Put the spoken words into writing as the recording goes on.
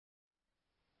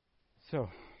So,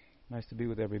 nice to be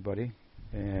with everybody.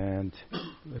 And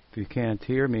if you can't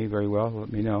hear me very well,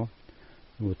 let me know.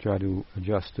 We'll try to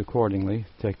adjust accordingly,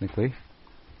 technically.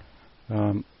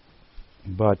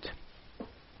 But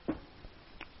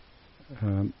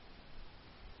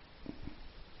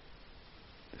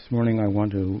this morning I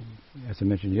want to, as I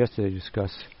mentioned yesterday,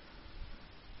 discuss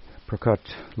Prakat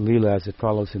Leela as it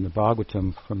follows in the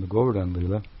Bhagavatam from the Govardhan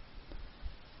Leela.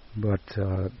 But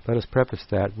let us preface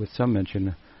that with some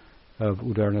mention of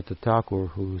Audarya Thakur,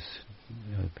 whose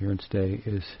appearance day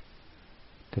is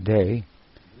today.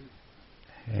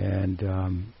 And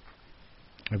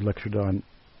I've lectured on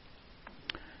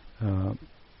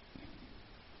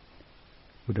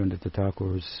Audarya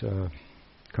Thakur's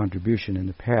contribution in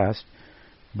the past,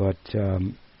 but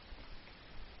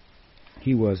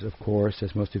he was, of course,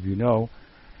 as most of you know,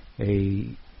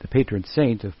 the patron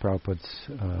saint of Prabhupada's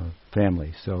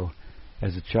family. So,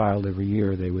 as a child, every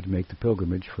year they would make the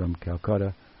pilgrimage from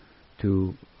Calcutta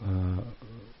to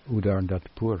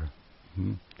Audarya.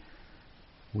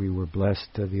 We were blessed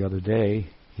the other day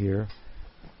here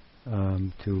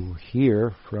to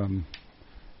hear from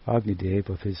Agnidev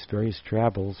of his various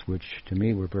travels, which to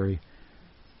me were very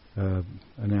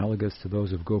analogous to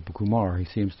those of Gopakumar. He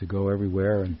seems to go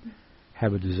everywhere and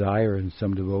have a desire, and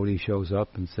some devotee shows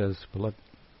up and says, well,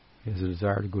 he has a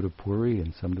desire to go to Puri,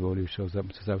 and some devotee shows up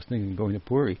and says, I was thinking of going to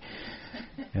Puri.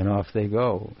 And off they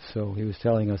go. So he was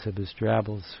telling us of his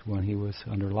travels when he was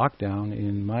under lockdown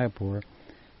in Mayapur,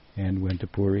 and went to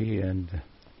Puri and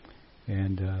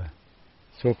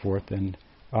so forth. And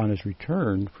on his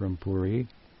return from Puri,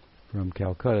 from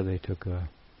Calcutta, they took a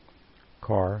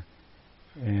car,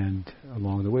 and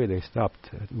along the way they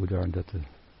stopped at Audarya,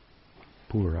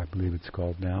 I believe it's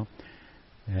called now,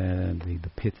 and the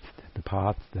pit, the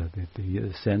path, the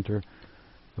center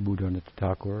of Audarya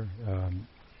Thakur.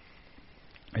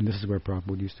 And this is where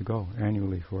Prabhupada used to go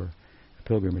annually for a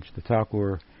pilgrimage. The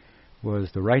Thakur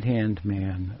was the right-hand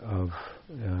man of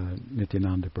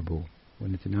Nityananda Prabhu.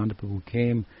 When Nityananda Prabhu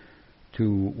came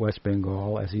to West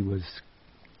Bengal, as he was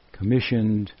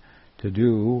commissioned to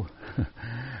do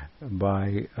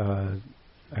by,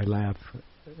 I laugh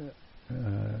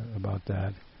about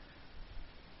that.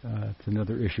 It's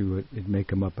another issue. It may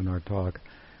come up in our talk.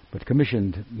 But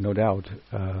commissioned, no doubt,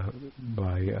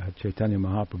 by Chaitanya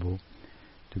Mahaprabhu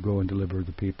to go and deliver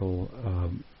the people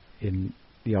in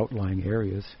the outlying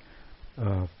areas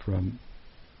from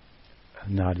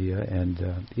Nadia,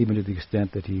 and even to the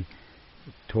extent that he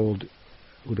told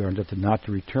Audarya not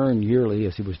to return yearly,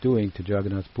 as he was doing, to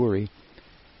Jagannath Puri.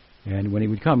 And when he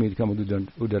would come, he'd come with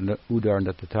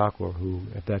Audarya Thakur, who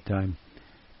at that time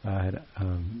had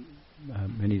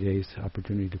many days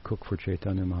opportunity to cook for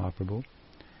Chaitanya Mahaprabhu.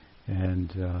 And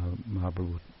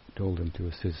Mahaprabhu told him to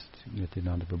assist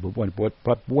Nityananda Prabhu.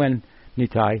 But when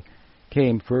Nitai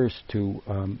came first to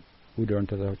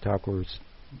Audarya Thakur's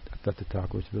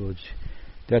village,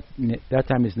 that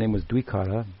time his name was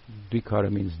Dwikara.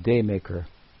 Dwikara means day maker.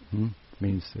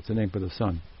 Means it's a name for the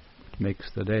sun. It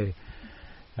makes the day,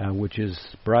 which is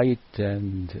bright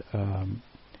and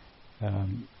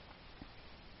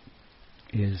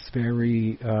is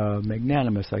very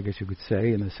magnanimous, I guess you could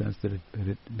say, in the sense that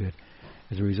it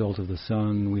as a result of the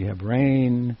sun, we have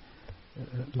rain,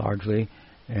 largely,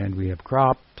 and we have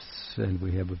crops, and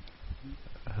we have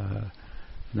a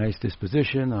nice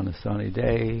disposition on a sunny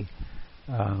day,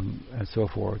 and so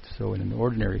forth. So in an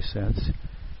ordinary sense,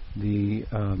 the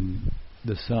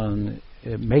sun,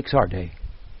 it makes our day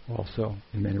also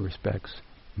in many respects.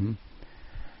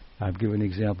 I've given an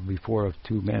example before of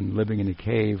two men living in a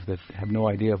cave that have no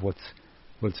idea of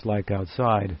what's like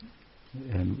outside,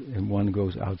 and one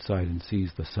goes outside and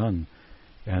sees the sun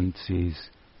and sees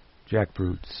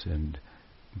jackfruits and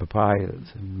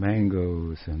papayas and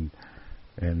mangoes and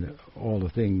all the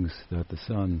things that the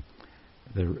sun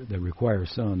that require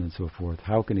sun and so forth.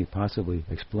 How can he possibly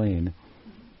explain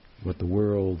what the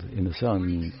world in the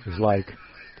sun is like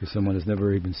to someone who's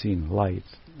never even seen light,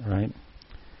 right?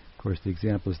 Of course, the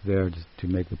example is there just to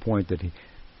make the point that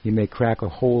he may crack a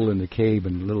hole in the cave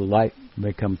and a little light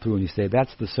may come through, and he say,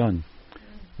 that's the sun.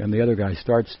 And the other guy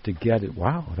starts to get it.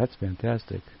 Wow, that's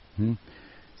fantastic.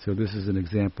 So this is an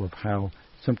example of how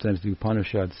sometimes the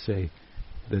Upanishads say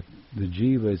that the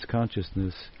jiva is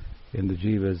consciousness and the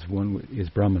jiva is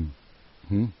Brahman.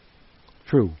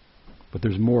 True. But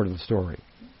there's more to the story,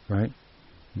 right?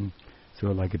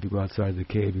 So like if you go outside the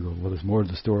cave, you go, well, there's more to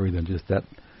the story than just that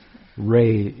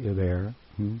ray there,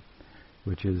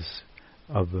 which is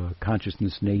of a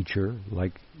consciousness nature,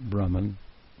 like Brahman,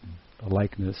 a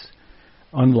likeness,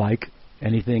 unlike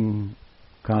anything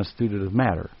constituted of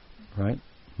matter, right?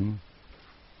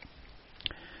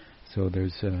 So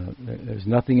there's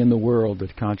nothing in the world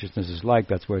that consciousness is like.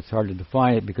 That's why it's hard to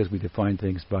define it, because we define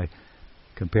things by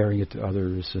comparing it to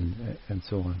others and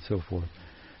so on and so forth.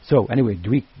 So anyway,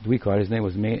 Dwikar, his name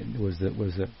was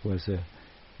a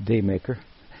day maker,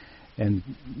 and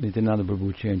Nityananda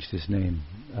Prabhu changed his name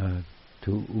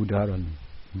to Udaran.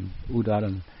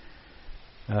 Udaran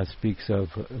speaks of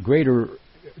greater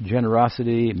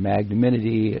generosity,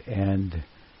 magnanimity, and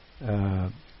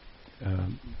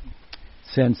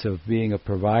sense of being a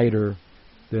provider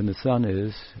than the sun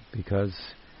is, because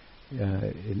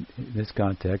in this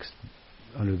context,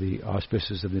 under the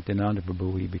auspices of Nityananda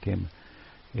Prabhu, he became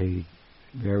a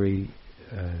very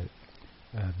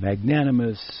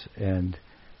magnanimous and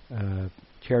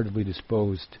charitably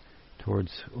disposed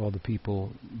towards all the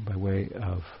people by way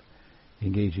of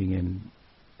engaging in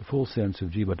the full sense of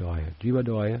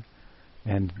Jivadaya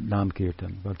and Nam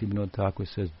Kirtan. Bhaktivinoda Thakur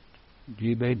says,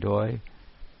 Jive Doi,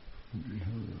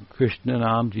 Krishna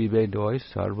Nam Jive Doi,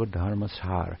 Sarva Dharma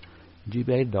Sar.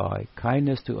 Jive Doi,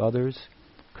 kindness to others,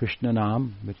 Krishna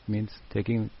Nam, which means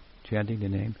chanting the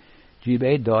name.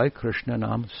 Jive Doi, Krishna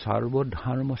Nam, Sarva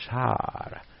Dharma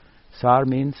Sar. Sar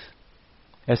means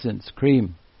essence,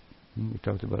 cream. We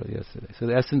talked about it yesterday. So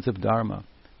the essence of Dharma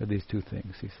are these two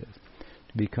things, he says.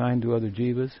 To be kind to other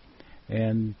jivas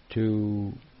and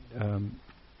to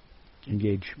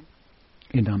engage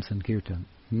in Nam Sankirtan.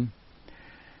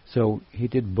 So he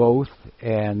did both,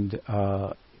 and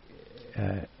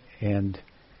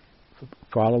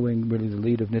following really the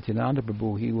lead of Nityananda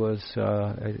Prabhu, he was,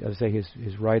 as I say,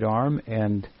 his right arm,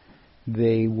 and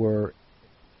they were,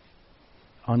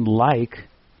 unlike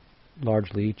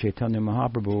largely Chaitanya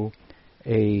Mahaprabhu,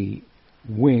 a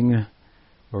wing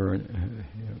or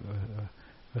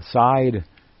a side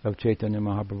of Chaitanya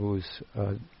Mahaprabhu's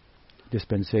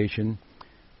dispensation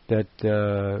that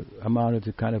amounted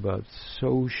to kind of a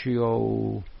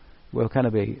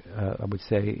I would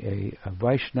say a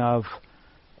Vaishnav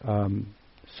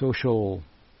social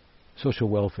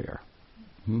welfare.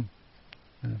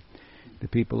 The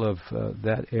people of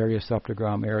that area,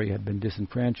 Saptagram area, had been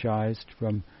disenfranchised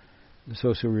from the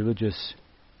socio-religious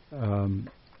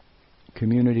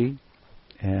community,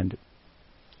 and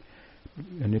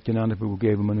Nityananda Prabhu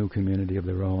gave them a new community of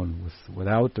their own,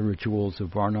 without the rituals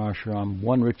of Varnashram,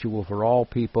 one ritual for all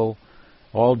people,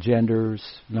 all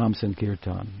genders, Nam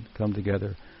Sankirtan, come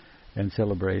together and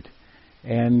celebrate.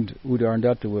 And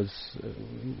Udarandatta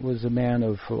was a man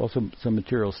of also some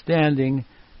material standing,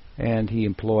 and he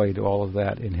employed all of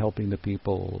that in helping the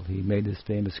people. He made this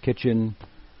famous kitchen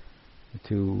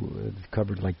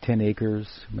covered like 10 acres.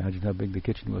 Imagine how big the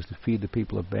kitchen was to feed the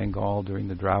people of Bengal during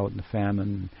the drought and the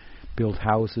famine, built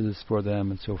houses for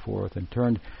them and so forth, and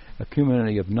turned a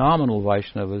community of nominal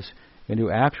Vaishnavas into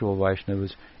actual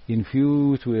Vaishnavas,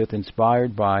 infused with,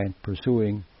 inspired by, and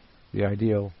pursuing the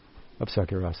ideal of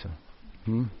Sakyarasa.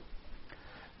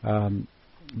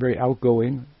 Very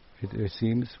outgoing, it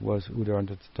seems, was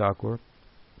Udarandatta Thakur.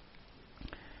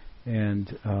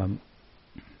 And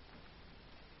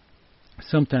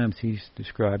sometimes he's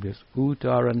described as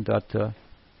Udarandatta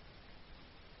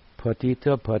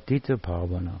Patita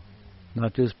Pavana.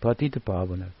 Not just Patita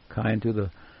Pavana, kind to the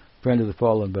friend of the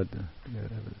fallen, but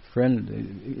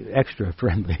extra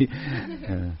friendly.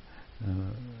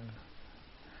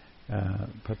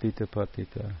 Patita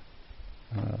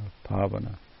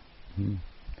Pavana. The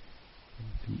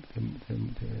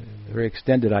very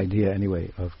extended idea,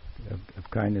 anyway, of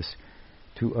kindness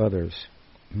to others.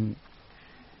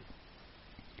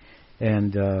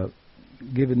 And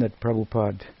given that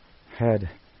Prabhupada had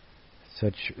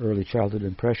such early childhood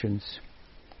impressions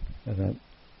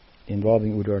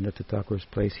involving Udarandatta Thakur's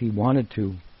place, he wanted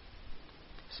to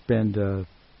spend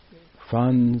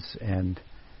funds and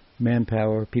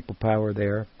manpower, people power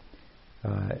there,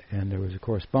 and there was a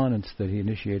correspondence that he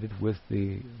initiated with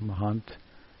the Mahant,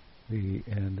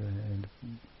 and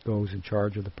those in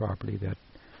charge of the property. That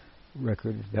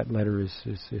letter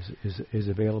is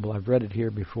available. I've read it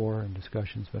here before in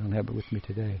discussions, but I don't have it with me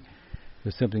today.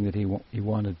 It's something that he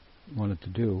wanted to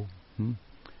do.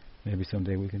 Maybe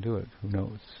someday we can do it. Who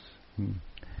knows?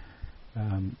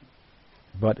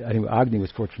 But anyway, Agni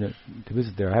was fortunate to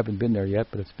visit there. I haven't been there yet,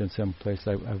 but it's been some place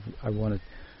I wanted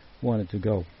to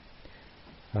go.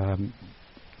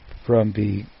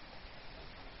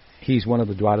 He's one of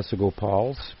the Dwadasa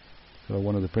Gopals,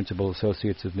 one of the principal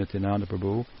associates of Nityananda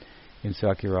Prabhu in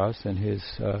Sakyaras, and his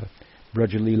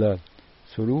Brajalila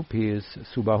Swarup, he is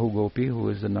Subahu Gopi, who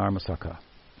is the Narmasaka.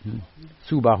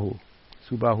 Subahu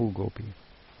Gopi.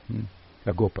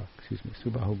 Gopa,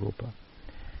 Subahu Gopa.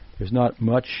 There's not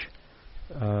much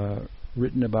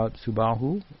written about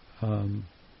Subahu,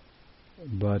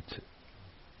 but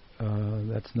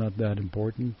that's not that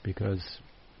important, because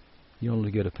you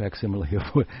only get a facsimile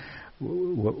of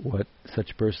what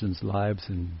such persons' lives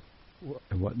and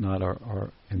whatnot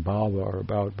are and bhava are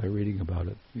about by reading about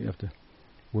it. You have to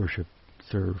worship,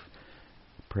 serve,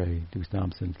 pray, do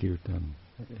nam sankirtan,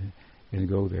 and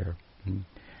go there.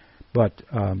 But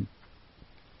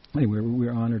anyway,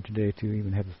 we're honored today to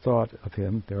even have the thought of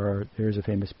him. There's a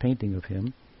famous painting of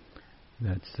him.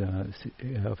 That's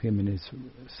of him in his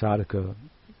sadhaka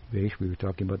vesh. We were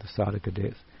talking about the sadhaka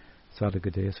days.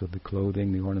 Sadhaka days, so the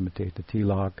clothing, the ornamentation, the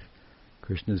tilak,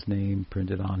 Krishna's name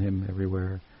printed on him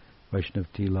everywhere, Vaishnav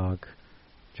tilak,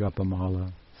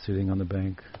 japamala, sitting on the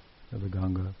bank of the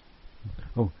Ganga.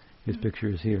 Oh, his picture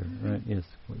is here, right? Yes,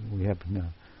 we have him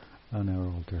now on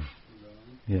our altar.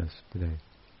 Yes, today.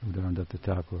 Udarndatta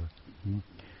Thakur.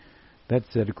 That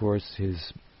said, of course,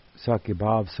 his Sakya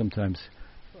Bhav sometimes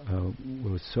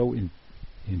was so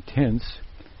intense,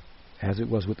 as it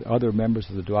was with other members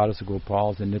of the Dwadasa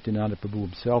Gopals and Nityananda Prabhu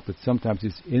himself, that sometimes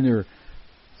his inner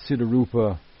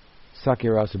Siddharupa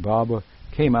Sakya Rasa Bhava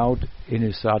came out in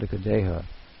his Sadhaka Deha.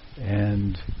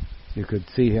 And you could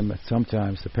see him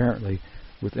sometimes, apparently,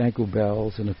 with ankle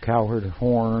bells and a cowherd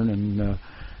horn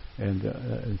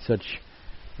and such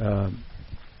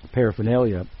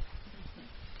paraphernalia.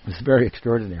 It's very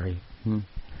extraordinary.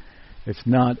 It's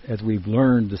not, as we've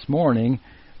learned this morning,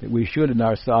 that we should in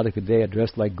our sadhaka day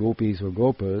dress like gopis or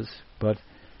gopas, but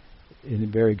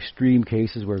in very extreme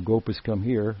cases where gopas come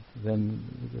here, then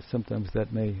sometimes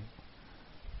that may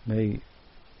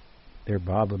their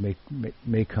bhava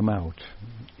may come out,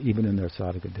 even in their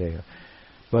sadhaka deha.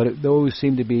 But those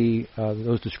seem to be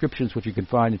those descriptions which you can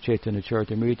find in Chaitanya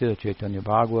Charitamrita, Chaitanya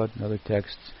Bhagavat, and other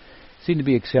texts, seem to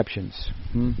be exceptions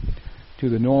to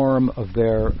the norm of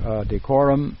their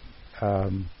decorum,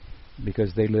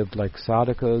 because they lived like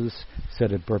sadhakas,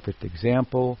 set a perfect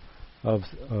example of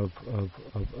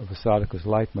a sadhaka's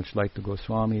life, much like the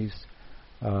Goswamis,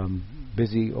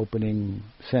 busy opening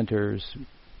centers,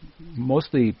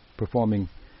 mostly performing,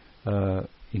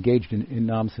 engaged in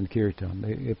Nam Sankirtan.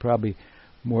 They probably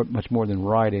much more than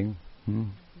writing,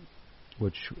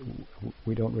 which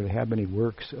we don't really have many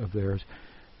works of theirs.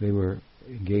 They were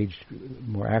engaged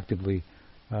more actively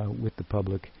with the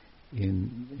public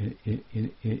in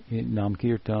Nam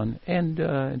Kirtan and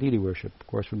deity worship. Of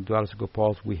course, from the Dwadasa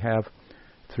Gopals, we have,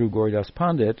 through Gauridas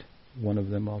Pandit, one of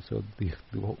them also, the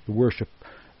worship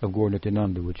of Gaur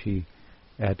Nityananda, which he,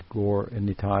 at Gaur and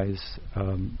Nitai's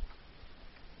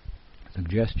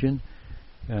suggestion,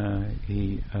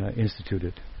 he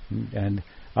instituted. And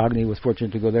Agni was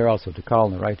fortunate to go there also, to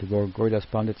Kalna, right, to Gauridas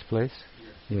Pandit's place.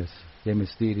 Yes,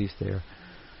 famous deities there,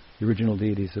 the original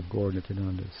deities of Gaur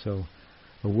Nityananda. So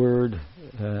a word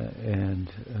and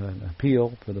an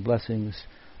appeal for the blessings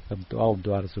of all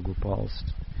Dwadasa Gopals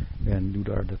and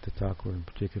Udarndatta Thakur in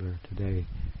particular today,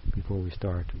 before we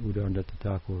start. Udarndatta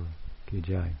Thakur ki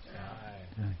jai.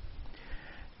 Jai.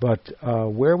 But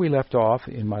where we left off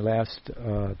in my last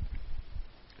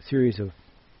series of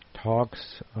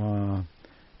talks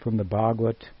from the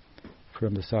Bhagavat,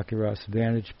 from the Sakyaras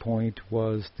vantage point,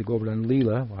 was the Govardhan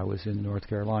Leela. I was in North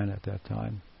Carolina at that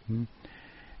time.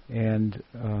 And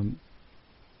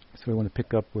so I want to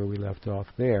pick up where we left off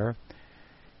there.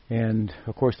 And,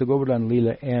 of course, the Govardhan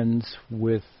Leela ends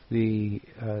with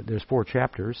there's 4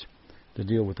 chapters to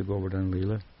deal with the Govardhan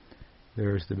Leela.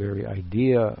 There's the very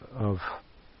idea of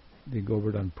the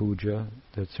Govardhan Puja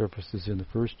that surfaces in the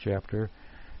first chapter,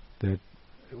 that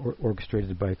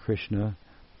orchestrated by Krishna,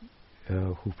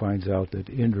 who finds out that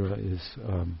Indra is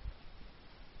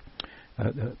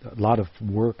a lot of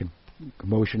work and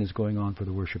commotion is going on for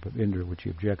the worship of Indra, which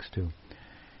he objects to.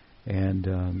 And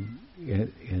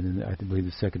I believe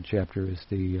the second chapter is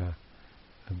the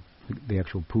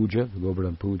actual puja, the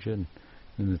Govardhan Puja, and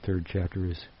then the third chapter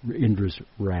is Indra's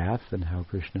wrath and how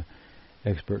Krishna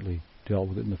expertly dealt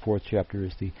with it. And the fourth chapter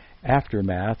is the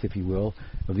aftermath, if you will,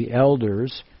 of the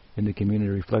elders in the community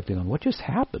reflecting on what just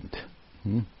happened.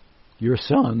 Your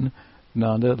son,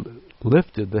 Nanda,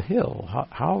 lifted the hill.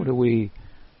 How do we,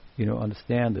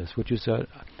 understand this? Which is an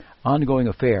ongoing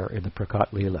affair in the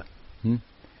Prakat Leela.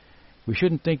 We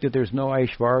shouldn't think that there's no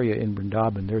Aishvarya in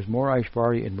Vrindavan. There's more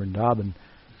Aishvarya in Vrindavan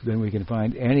than we can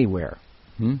find anywhere.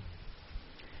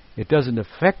 It doesn't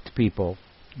affect people,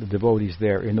 the devotees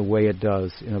there, in the way it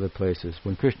does in other places.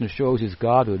 When Krishna shows his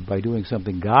godhood by doing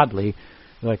something godly,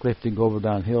 like lifting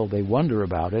Govardhan Hill, they wonder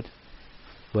about it,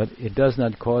 but it does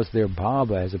not cause their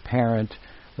bhava as a parent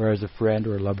or as a friend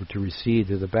or a lover to recede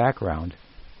to the background,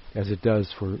 as it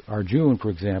does for Arjuna, for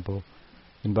example,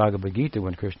 in Bhagavad Gita,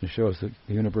 when Krishna shows the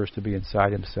universe to be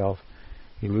inside himself.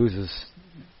 He loses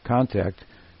contact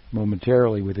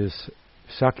momentarily with his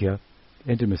Sakya,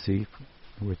 intimacy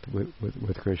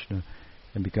with Krishna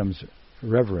and becomes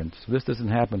reverent. So this doesn't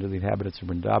happen to the inhabitants of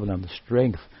Vrindavan on the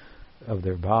strength of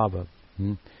their bhava,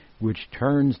 which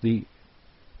turns the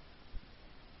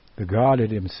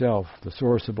Godhead himself, the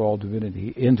source of all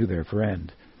divinity, into their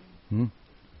friend.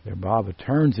 Their bhava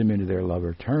turns him into their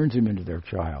lover, turns him into their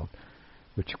child,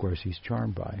 which of course he's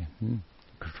charmed by,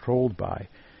 controlled by.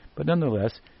 But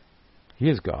nonetheless, he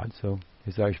is God, so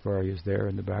his Aishvarya is there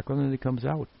in the background, and he comes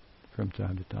out from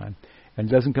time to time. And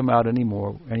doesn't come out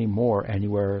anywhere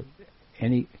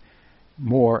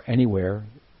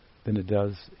than it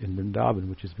does in Vrindavan,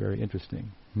 which is very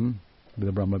interesting.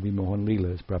 The Brahma Vimohan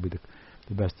Leela is probably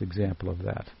the best example of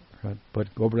that. Right?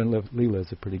 But Govardhan Leela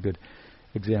is a pretty good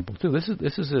example too. This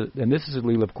is a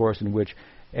Leela, of course, in which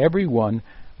everyone,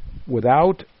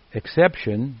 without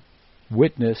exception,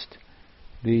 witnessed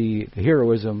the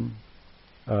heroism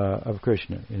of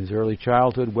Krishna. In his early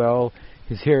childhood,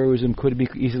 his heroism could be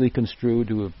easily construed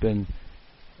to have been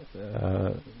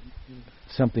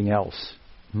something else,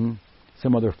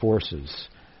 some other forces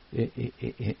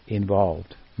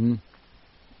involved.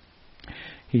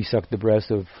 He sucked the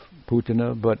breast of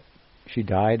Putana, but she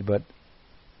died. But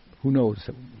who knows?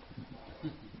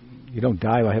 You don't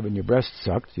die by having your breast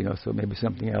sucked, so maybe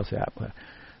something else happened.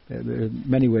 There are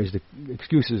many ways,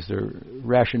 excuses or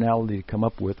rationality to come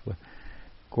up with.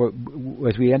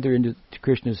 As we enter into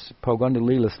Krishna's Pauganda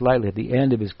Leela slightly, at the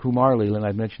end of his Kumar Leela, and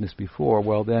I've mentioned this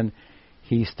before, then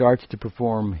he starts to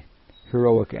perform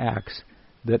heroic acts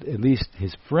that at least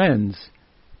his friends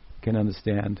can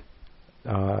understand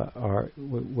are,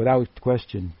 without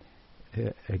question,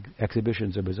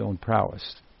 exhibitions of his own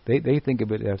prowess. They think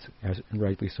of it as and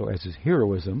rightly so, as his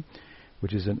heroism,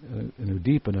 which is an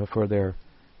udipana for their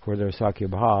Sakya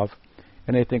Bhav,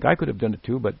 and they think I could have done it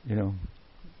too, but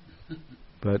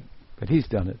but he's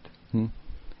done it,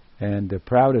 and they're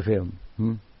proud of him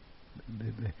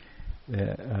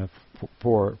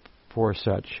for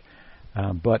such.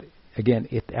 But again,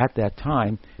 at that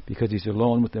time, because he's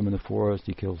alone with them in the forest,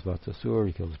 he kills Vatsasura,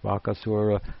 he kills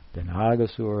Bakasura, then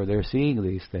Agasura. They're seeing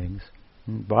these things.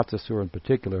 Vatsasura in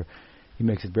particular, he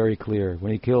makes it very clear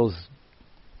when he kills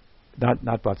not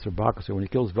Vatsasura, Bakasura. When he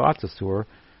kills Vatsasura,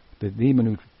 the demon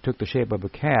who took the shape of a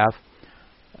calf,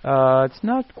 it's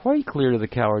not quite clear to the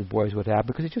coward boys what happened,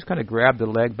 because he just kind of grabbed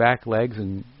the back legs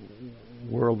and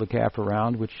whirled the calf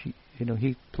around, which he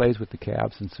plays with the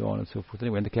calves and so on and so forth.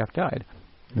 Anyway, and the calf died.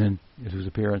 And then it was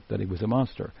apparent that he was a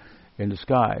monster in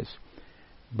disguise.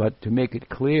 But to make it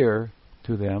clear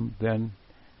to them, then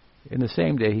in the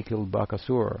same day he killed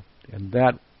Bakasura, and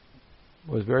that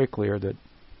was very clear that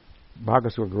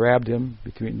Bakasura grabbed him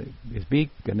between his beak,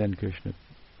 and then Krishna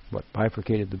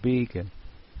bifurcated the beak and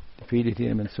defeated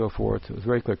him and so forth. So it was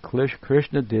very clear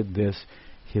Krishna did this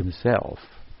himself.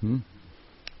 And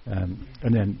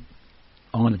then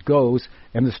on it goes,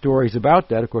 and the stories about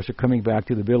that, of course, are coming back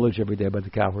to the village every day by the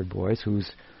cowherd boys, who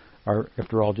are,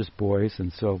 after all, just boys,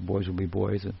 and so boys will be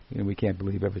boys, and we can't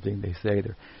believe everything they say.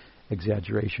 They're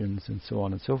exaggerations and so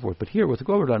on and so forth. But here, with the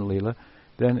Govardhan Leela,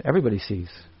 then everybody sees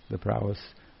the prowess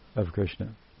of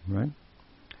Krishna, right?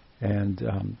 And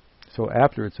so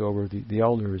after it's over, the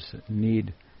elders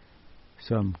need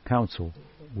some counsel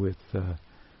with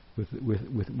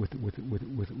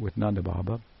Nanda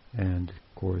Baba, and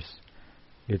of course,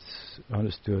 it's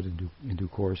understood in due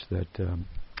course that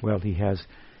he has.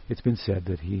 It's been said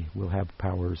that he will have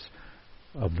powers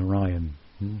of Narayan,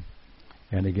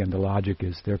 and again, the logic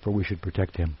is therefore we should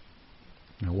protect him.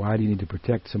 Now, why do you need to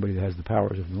protect somebody that has the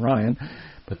powers of Narayan?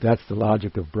 But that's the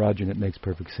logic of Braj, and it makes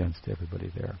perfect sense to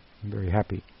everybody there. I'm very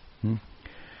happy.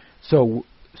 So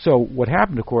what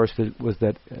happened, of course, was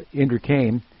that Indra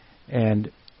came,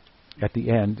 and at the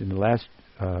end, in the last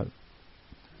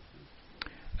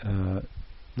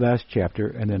chapter,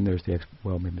 and then there's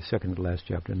maybe the second to last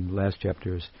chapter, and the last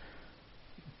chapter is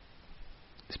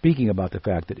speaking about the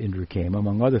fact that Indra came,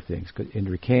 among other things. Because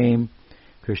Indra came,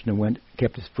 Krishna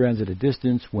kept his friends at a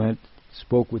distance,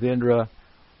 spoke with Indra,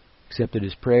 accepted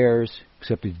his prayers,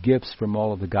 accepted gifts from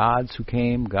all of the gods who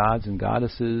came, gods and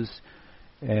goddesses,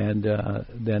 and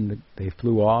then they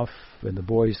flew off, and the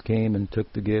boys came and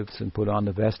took the gifts and put on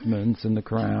the vestments and the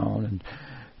crown and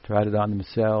tried it on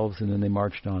themselves, and then they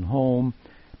marched on home.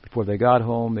 Before they got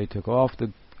home, they took off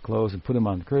the clothes and put them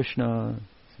on Krishna,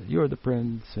 said, "You're the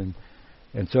prince," and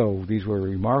so these were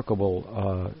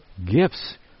remarkable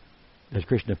gifts that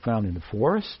Krishna found in the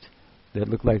forest that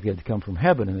looked like they had come from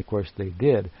heaven, and of course they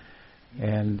did.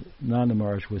 And Nanda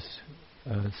Maharaj was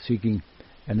seeking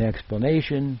an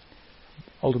explanation.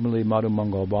 Ultimately, Madhu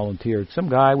Mangal volunteered. Some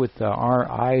guy with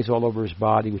eyes all over his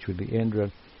body, which would be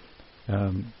Indra,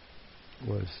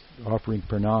 was offering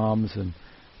pranams, and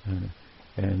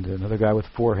another guy with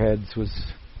 4 heads was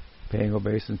paying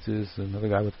obeisances. Another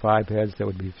guy with 5 heads, that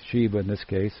would be Shiva in this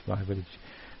case. 5 headed.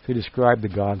 So he described the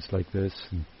gods like this,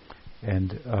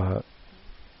 and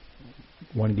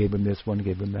one gave him this, one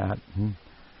gave him that.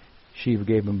 Shiva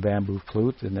gave him bamboo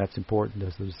flute, and that's important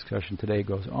as the discussion today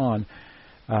goes on.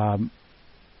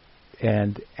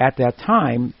 And at that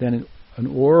time, then an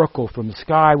oracle from the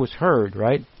sky was heard,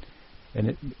 right?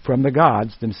 And from the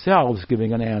gods themselves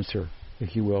giving an answer,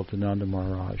 if you will, to Nanda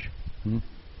Maharaj.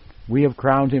 We have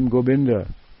crowned him Govinda.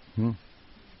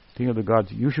 King of the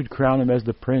gods, you should crown him as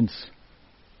the prince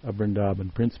of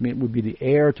Vrindavan. Prince would be the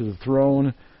heir to the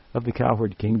throne of the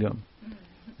cowherd kingdom.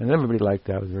 And everybody liked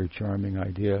that. It was a very charming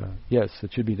idea. Yes,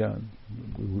 it should be done.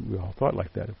 We all thought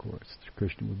like that, of course.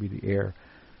 Krishna would be the heir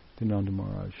to Nanda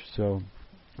Maharaj. So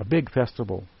a big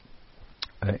festival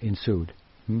ensued.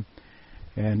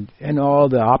 And all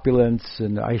the opulence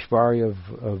and the Aishvarya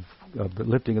of the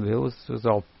lifting of the hill was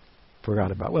all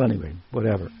forgot about. Well, anyway,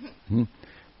 whatever.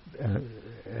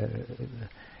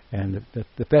 And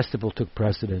the festival took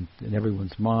precedent in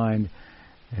everyone's mind,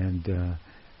 and a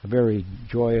very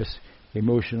joyous,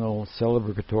 emotional,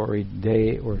 celebratory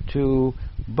day or two.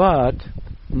 But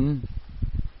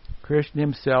Krishna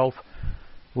himself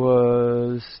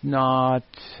was not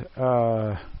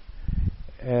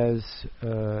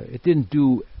it didn't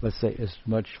do, let's say, as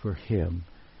much for him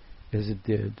as it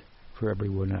did for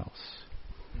everyone else.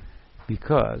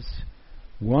 Because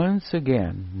once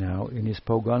again, now in his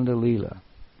Poganda Leela,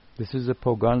 this is a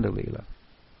Poganda Leela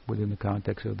within the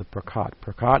context of the Prakat.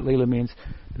 Prakat Leela means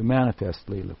the manifest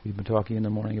Leela. We've been talking in the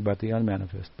morning about the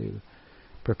unmanifest Leela.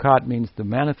 Prakat means the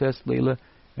manifest Leela,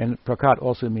 and Prakat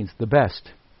also means the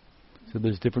best. So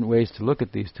there's different ways to look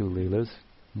at these two Leelas.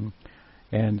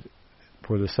 And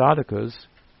for the sadhakas,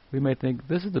 we may think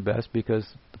this is the best because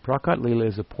the Prakat Leela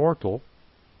is a portal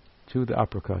to the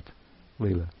Aprakat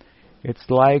Leela. It's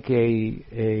like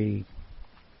a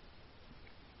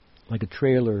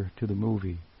trailer to the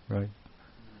movie, right?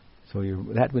 So you're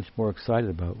that much more excited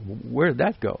about where did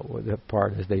that go? That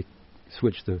part as they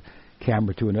switch the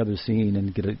camera to another scene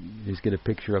and just get a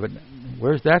picture of it.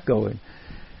 Where's that going?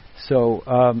 So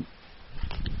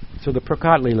the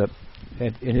Prakat Leela,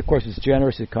 and of course it's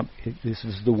generous. This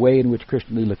is the way in which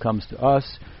Krishna Leela comes to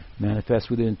us, manifests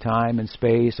within time and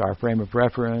space, our frame of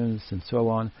reference, and so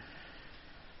on.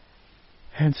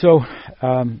 And so,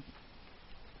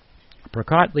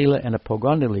 Prakat Leela and a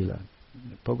Poganda Leela.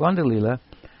 Poganda Leela,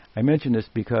 I mention this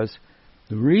because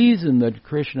the reason that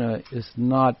Krishna is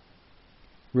not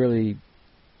really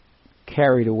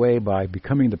carried away by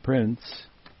becoming the prince,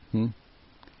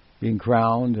 being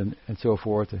crowned and so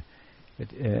forth,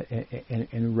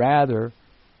 and rather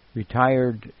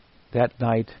retired that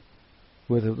night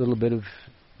with a little bit of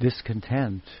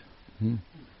discontent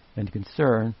and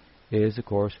concern is, of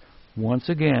course, once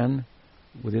again,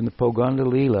 within the Poganda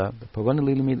Leela, the Poganda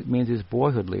Leela means his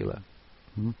boyhood Leela.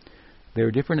 There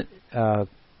are different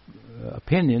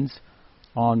opinions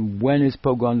on when his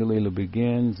Poganda Leela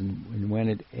begins and when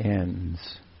it ends.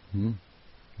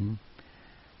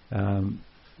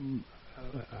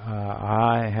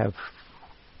 I have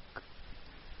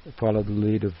followed the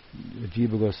lead of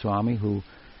Jiva Goswami, who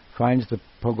finds the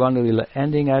Poganda Leela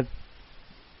ending at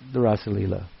the Rasa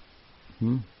Leela.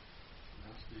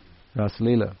 Rasa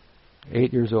Leela,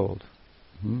 8 years old,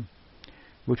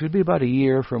 which would be about a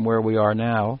year from where we are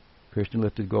now. Krishna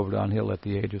lifted Govardhan Hill at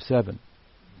the age of 7.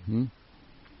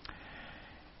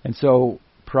 And so,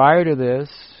 prior to this,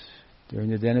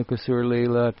 during the Dhenukasura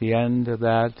Leela, at the end of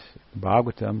that,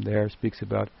 Bhagavatam there speaks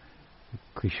about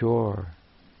Kishore,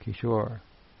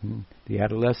 the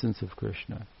adolescence of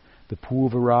Krishna, the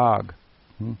Purvarag,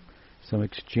 some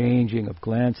exchanging of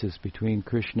glances between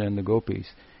Krishna and the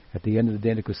gopis. At the end of the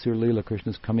Dhenukasura Leela,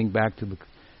 Krishna's coming back to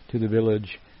the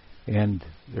village, and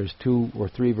there's 2 or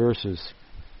 3 verses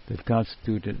that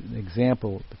constitute an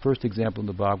example. The first example in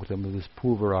the Bhagavatam is this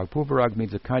Purvarag. Purvarag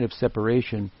means a kind of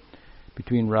separation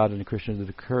between Radha and Krishna that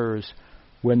occurs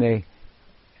when they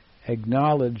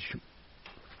acknowledge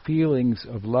feelings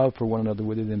of love for one another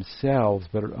within themselves,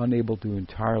 but are unable to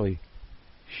entirely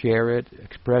share it,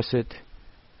 express it,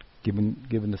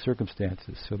 given the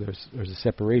circumstances. So there's a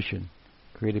separation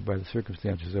created by the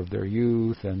circumstances of their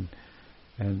youth and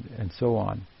so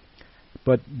on.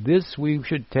 But this, we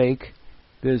should take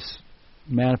this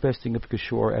manifesting of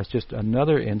Kishore as just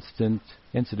another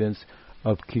incidence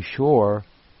of Kishore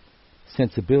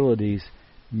sensibilities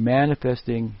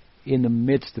manifesting in the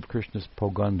midst of Krishna's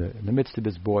Poganda, in the midst of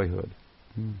his boyhood.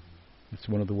 It's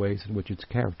one of the ways in which it's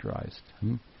characterized.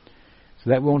 So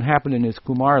that won't happen in his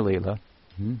Kumar Leela,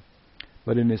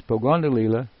 But in his Poganda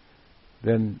Leela,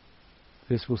 then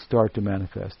this will start to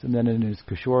manifest. And then in his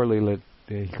Kishore Leela,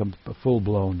 he becomes a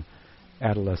full-blown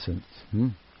adolescence.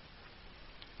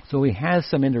 So he has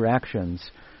some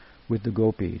interactions with the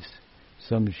gopis,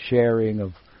 some sharing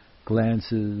of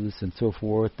glances and so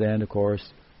forth. Then, of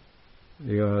course,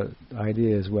 the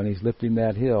idea is when he's lifting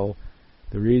that hill,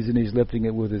 the reason he's lifting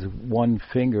it with his one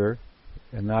finger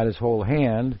and not his whole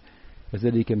hand is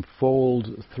that he can fold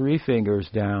 3 fingers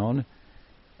down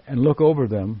and look over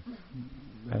them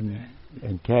and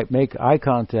make eye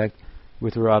contact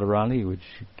with Radharani, which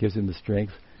gives him the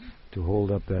strength to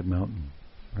hold up that mountain.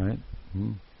 Right?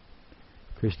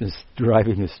 Krishna's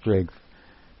deriving his strength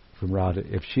from Radha.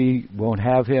 If she won't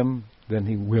have him, then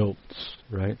he wilts.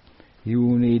 Right? He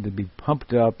will need to be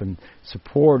pumped up and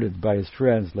supported by his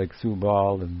friends like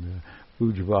Subal and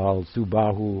Ujjval,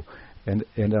 Subahu,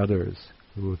 and others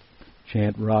who will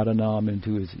chant Radhanam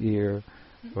into his ear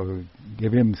or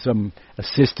give him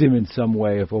assist him in some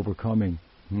way of overcoming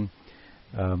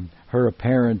her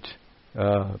apparent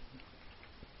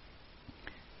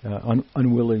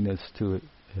unwillingness to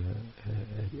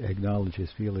acknowledge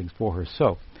his feelings for her.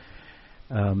 So,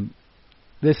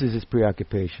 this is his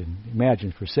preoccupation.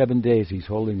 Imagine, for 7 days he's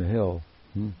holding the hill,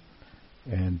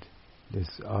 and his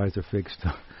eyes are fixed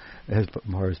as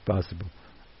far as possible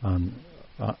on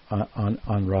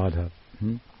Radha.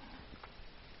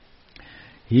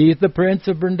 He is the prince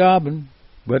of Vrindavan,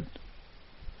 but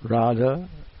Radhe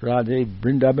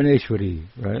Vrindavaneshwari,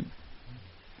 right?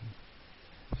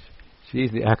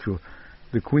 She's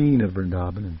the queen of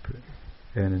Vrindavan,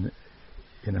 and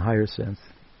in a higher sense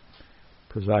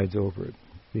presides over it.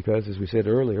 Because, as we said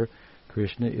earlier,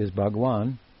 Krishna is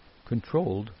Bhagwan,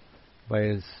 controlled by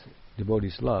his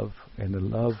devotee's love, and the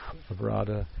love of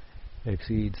Radha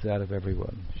exceeds that of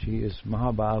everyone. She is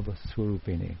Mahabhava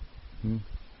Swarupini.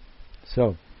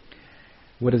 So,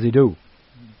 what does he do?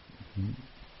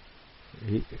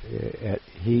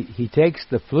 He takes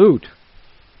the flute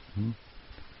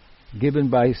given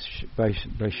by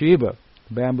Shiva,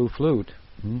 the bamboo flute,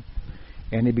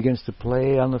 and he begins to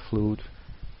play on the flute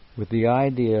with the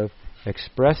idea of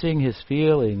expressing his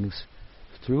feelings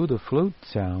through the flute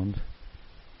sound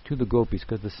to the gopis,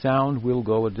 because the sound will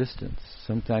go a distance.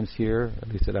 Sometimes here, at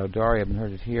least at Audarya, I haven't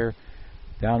heard it here,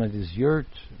 down at his yurt,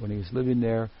 when he was living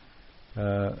there,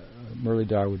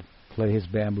 Murlidhar would play his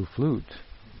bamboo flute.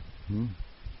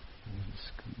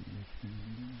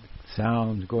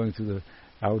 Sound going through the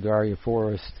Audarya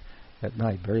forest at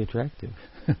night, very attractive.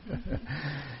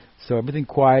 So everything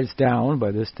quiets down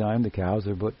by this time. The cows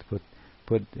are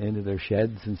put into their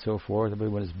sheds and so forth.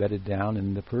 Everyone is bedded down. And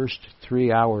in the first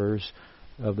 3 hours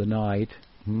of the night,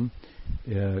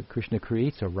 Krishna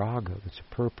creates a raga that's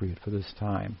appropriate for this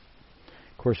time.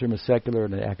 Of course, from a secular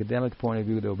and an academic point of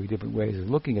view, there will be different ways of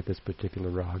looking at this particular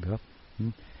raga.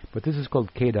 But this is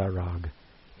called Kedar Rag.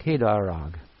 Kedar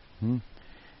Rag.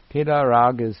 Kedar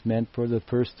Rag is meant for the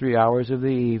first 3 hours of the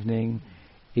evening.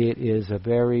 It is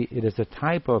a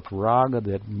type of raga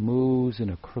that moves in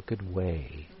a crooked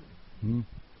way.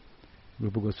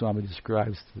 Rupa Goswami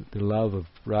describes the love of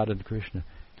Radha and Krishna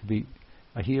to be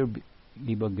ahir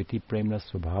ibagati premna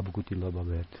svabhavukuti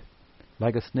labhavet.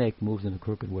 Like a snake moves in a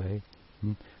crooked way.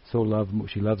 So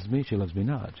she loves me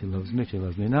not. She loves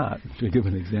me not. To give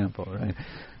an example, right?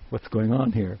 What's going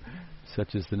on here?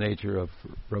 Such is the nature of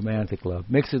romantic love.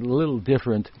 Makes it a little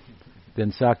different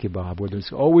than Sakyabhava, where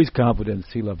there's always confidence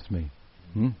he loves me.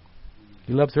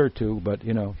 He loves her too, but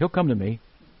he'll come to me,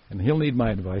 and he'll need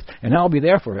my advice, and I'll be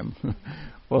there for him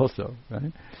also,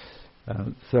 right?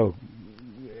 So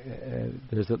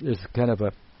there's kind of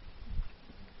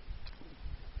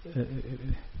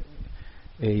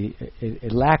a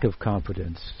lack of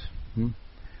confidence,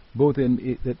 both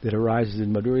that arises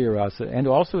in Madhurya Rasa and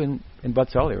also in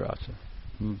Vatsalya Rasa,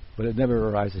 but it never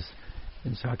arises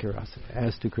in Sakya Rasa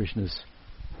as to Krishna's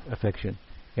affection.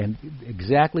 And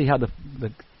exactly how the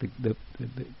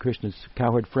Krishna's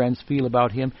cowherd friends feel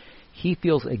about him, he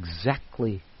feels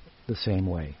exactly the same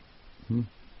way.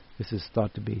 This is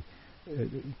thought to be,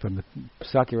 from the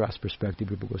Sakya Rasa perspective,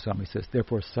 Rupa Goswami says,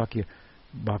 therefore Sakya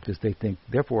Bhaktas, they think,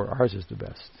 therefore ours is the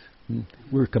best.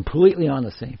 We're completely on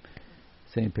the same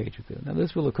page with it. Now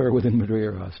this will occur within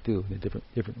Madhurya Rasa too, in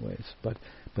different ways, but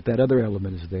that other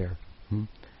element is there,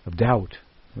 of doubt,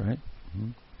 right?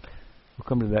 We'll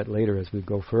come to that later as we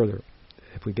go further,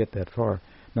 if we get that far.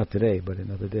 Not today, but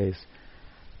in other days,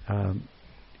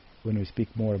 when we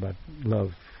speak more about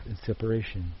love and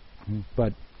separation.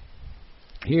 But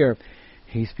here,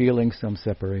 he's feeling some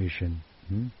separation,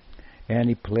 and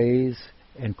he plays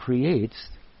and creates,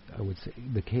 I would say,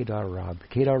 the Kedar Rag. The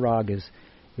Kedar Rag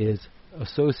is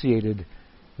associated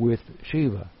with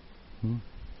Shiva.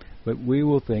 But we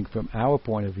will think from our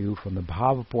point of view, from the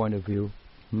bhava point of view,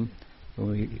 when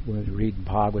we read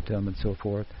Bhagavatam and so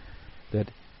forth,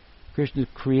 that Krishna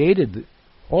created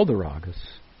all the ragas.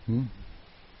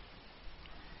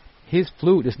 His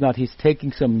flute is not he's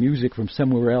taking some music from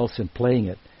somewhere else and playing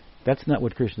it. That's not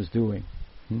what Krishna's doing.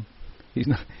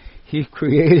 He's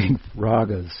creating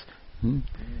ragas,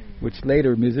 which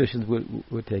later musicians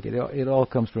would take it. It all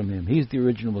comes from him. He's the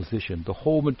original musician. The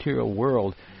whole material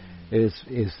world is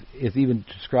even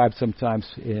described sometimes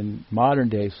in modern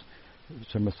days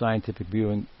from a scientific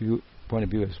point of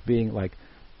view as being like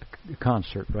a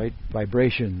concert, right?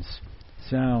 Vibrations,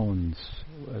 sounds,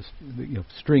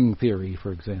 string theory,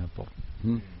 for example.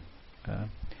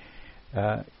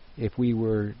 If we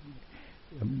were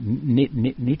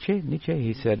Nietzsche,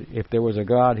 he said, if there was a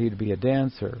god, he'd be a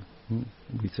dancer.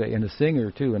 We'd say, and a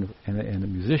singer too, and a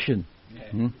musician.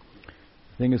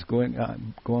 Thing is going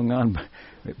on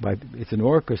by it's an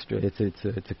orchestra. It's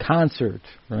a concert,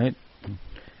 right?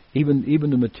 Even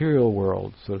the material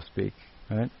world, so to speak,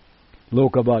 right?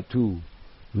 Lokabatu,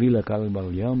 lila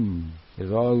kalbalyam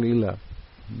is all lila.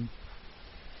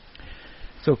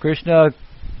 So Krishna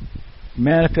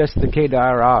manifests the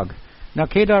Kedar Rag. Now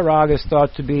Kedar Rag is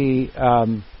thought to be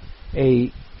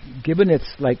given its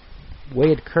like way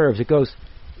it curves. It goes.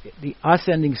 The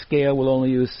ascending scale will only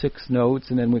use 6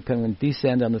 notes, and then we can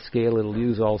descend on the scale. It'll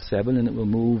use all 7, and it will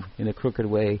move in a crooked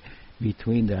way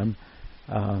between them.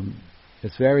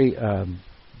 It's very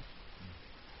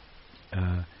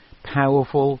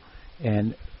powerful,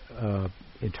 and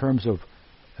in terms of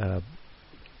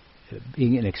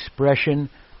being an expression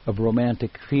of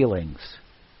romantic feelings.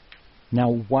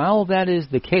 Now, while that is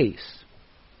the case,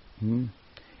 it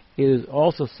is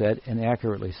also said, and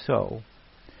accurately so,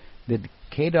 that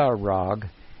Kedar Rag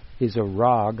is a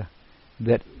rag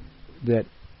that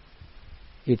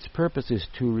its purpose is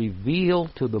to reveal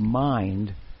to the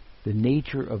mind the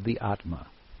nature of the Atma.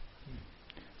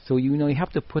 So you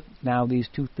have to put now these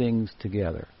two things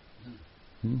together.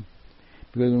 Because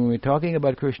when we're talking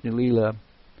about Krishna Lila,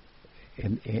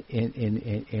 in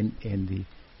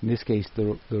this case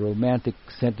the romantic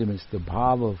sentiments, the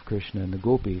bhava of Krishna and the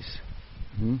gopis,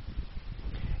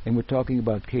 and we're talking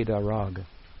about Kedar Rag,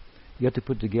 you have to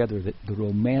put together the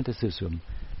romanticism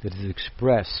that is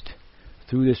expressed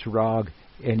through this rag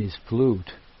and his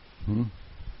flute, in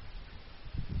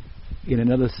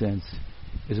another sense,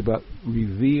 is about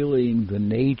revealing the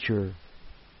nature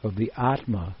of the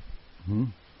Atma,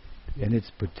 and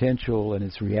its potential and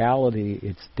its reality,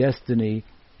 its destiny,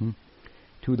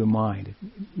 to the mind.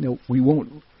 No, we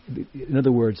won't. In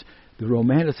other words, the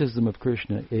romanticism of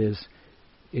Krishna is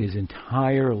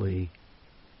entirely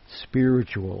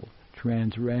spiritual,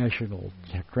 transrational,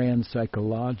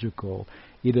 trans-psychological.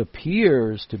 It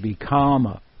appears to be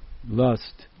kama,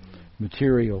 lust,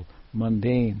 material,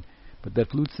 mundane, but that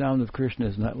flute sound of Krishna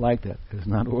is not like that. It's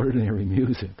not ordinary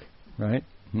music, right?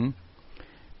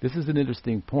 This is an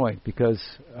interesting point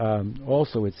because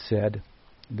also it's said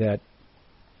that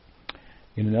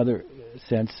in another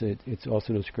sense it's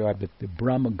also described that the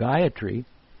Brahma Gayatri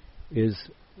is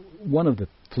one of the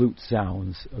flute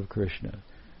sounds of Krishna.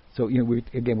 So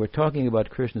we're talking about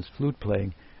Krishna's flute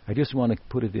playing. I just want to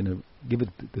put it give it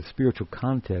the spiritual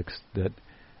context that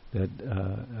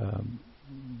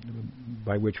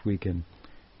by which we can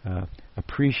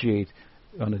appreciate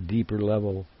on a deeper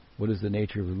level what is the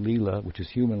nature of the Leela, which is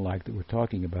human-like that we're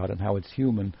talking about, and how it's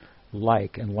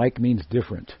human-like, and like means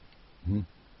different.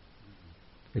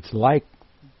 It's like,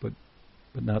 but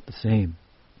not the same.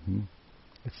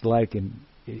 It's like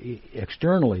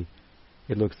externally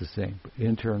it looks the same, but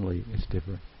internally it's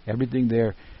different. Everything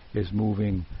there is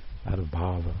moving out of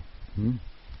bhava.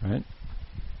 Right?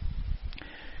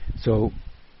 So,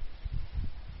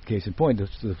 case in point,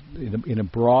 in a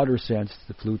broader sense,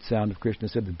 the flute sound of Krishna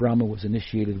said that Brahma was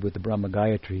initiated with the Brahma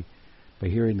Gayatri by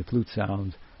hearing the flute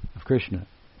sound of Krishna.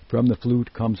 From the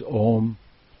flute comes Om,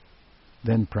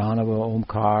 then Pranava,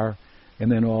 Omkar,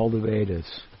 and then all the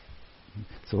Vedas.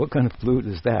 So what kind of flute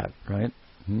is that, right?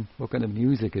 What kind of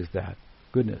music is that?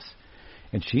 Goodness.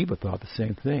 And Shiva thought the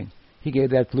same thing. He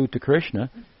gave that flute to Krishna.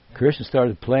 Krishna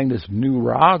started playing this new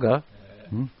raga.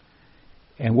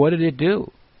 And what did it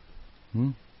do?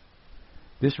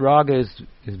 This raga is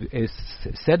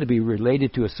said to be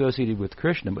related to, associated with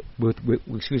Krishna, but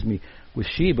with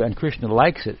Shiva, and Krishna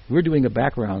likes it. We're doing a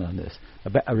background on this,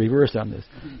 a reverse on this.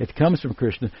 It comes from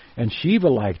Krishna, and Shiva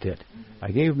liked it.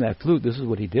 I gave him that flute. This is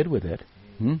what he did with it.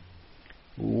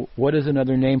 What is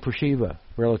another name for Shiva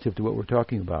relative to what we're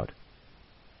talking about?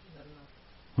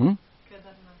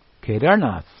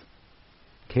 Kedarnath.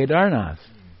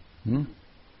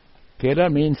 Kedar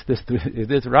means this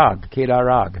rag, Kedar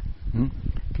rag,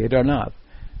 Kedarnath.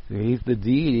 So he's the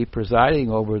deity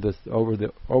presiding over the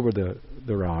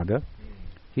raga.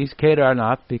 He's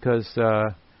Kedarnath because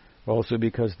also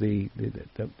because the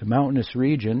mountainous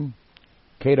region,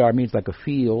 Kedar means like a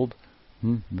field,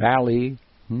 valley.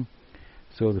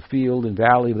 So the field and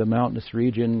valley of the mountainous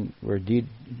region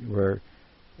where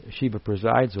Shiva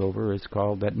presides over is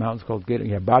called, that mountain's called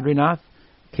Badrinath,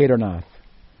 Kedarnath.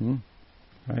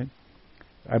 Right?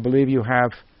 I believe you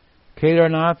have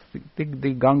Kedarnath, the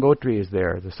Gangotri is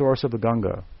there, the source of the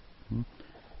Ganga.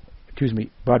 Excuse me,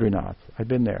 Badrinath. I've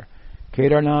been there.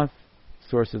 Kedarnath,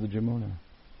 source of the Jamuna.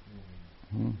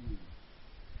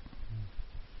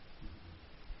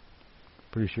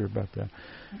 Pretty sure about that.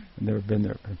 I've never been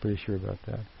there. I'm pretty sure about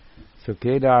that. So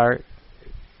Kedar,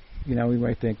 we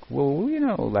might think,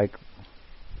 well, like,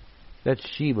 that's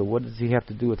Shiva. What does he have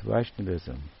to do with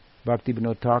Vaishnavism?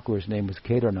 Bhaktivinoda Thakur's name was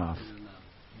Kedarnath.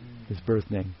 His birth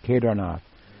name, Kedarnath.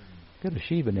 Got a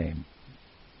Shiva name.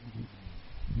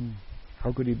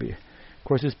 How could he be? Of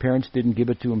course, his parents didn't give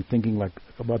it to him thinking like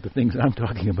about the things I'm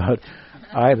talking about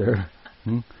either.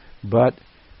 But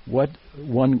what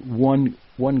one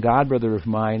godbrother of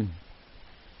mine,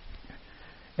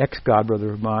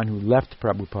 ex-godbrother of mine who left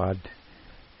Prabhupada,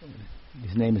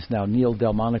 his name is now Neil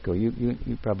Delmonico.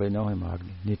 You probably know him,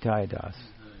 Agni. Nitai Das.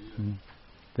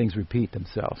 Things repeat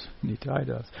themselves. Nitai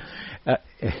Das.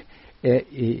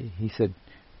 He said,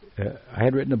 I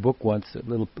had written a book once, a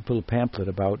little pamphlet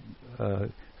about,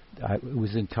 it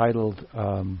was entitled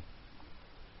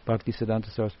Bhakti Siddhanta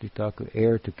Saraswati Thakur,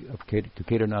 heir to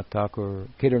Kedarnath Thakur,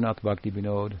 Kedarnath Bhakti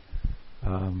Vinod,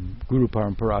 Guru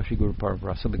Parampara, Shri Guru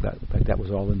Parampara, something like that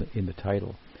was all in the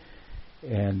title.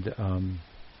 And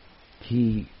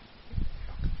he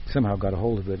somehow got a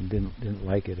hold of it and didn't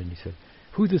like it, and he said,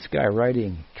 "Who's this guy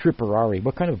writing Tripurari?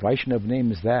 What kind of Vaishnav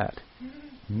name is that?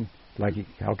 Like,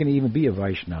 how can he even be a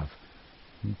Vaishnav?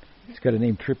 He's got a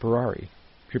name Tripurari.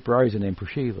 Tripurari is a name for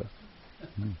Shiva."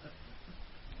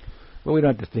 Well, we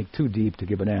don't have to think too deep to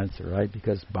give an answer, right?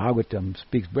 Because Bhagavatam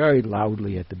speaks very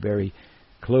loudly at the very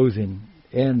closing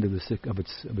end of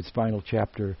its final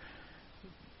chapter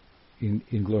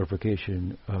in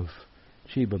glorification of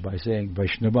Shiva by saying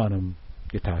Vaishnavanam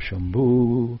Yatha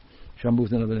Shambhu. Shambhu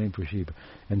is another name for Shiva.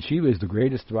 And Shiva is the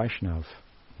greatest Vaishnav,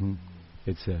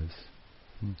 it says.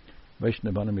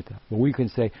 Vaishnavanam Yatha. Well, we can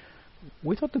say,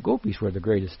 we thought the gopis were the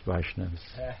greatest Vaishnavas.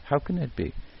 How can that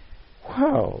be?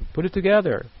 Wow, put it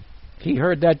together. He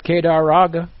heard that Kedar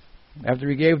Raga after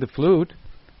he gave the flute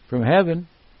from heaven,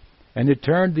 and it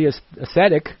turned the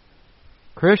ascetic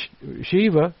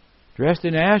Shiva, dressed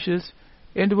in ashes,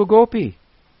 into a gopi.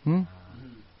 Yeah.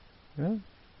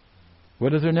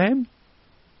 What is her name?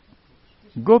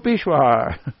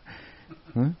 Gopishwar.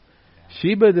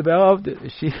 Shiva developed.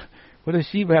 What does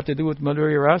Shiva have to do with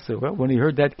Madhurya Rasa? Well, when he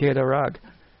heard that Kedar Rag,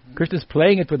 Krishna's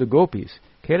playing it for the gopis.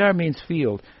 Kedar means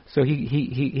field, so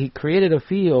he created a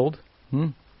field,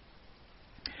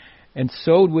 and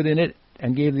sowed within it,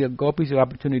 and gave the gopis the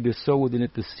opportunity to sow within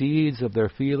it the seeds of their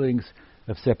feelings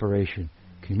of separation,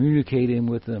 communicating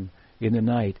with them in the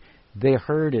night. They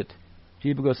heard it.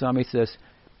 Jiva Goswami says,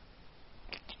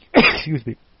 excuse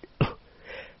me.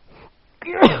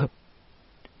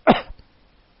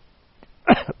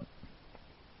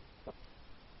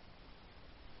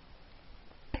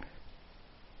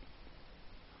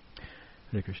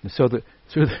 Hare Krishna. So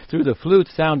through the flute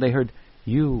sound, they heard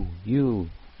you,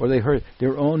 or they heard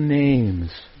their own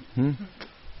names.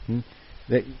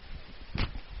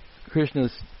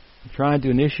 Krishna's trying to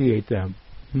initiate them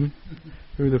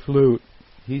through the flute.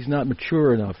 He's not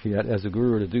mature enough yet as a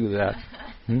guru to do that.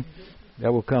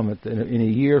 That will come in a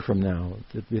year from now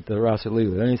at the Rasa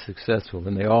Leela. Then he's successful,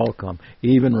 then they all come,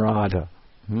 even Radha.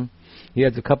 He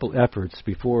has a couple efforts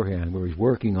beforehand where he's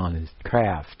working on his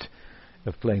craft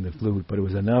of playing the flute, but it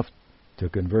was enough to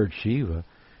convert Shiva,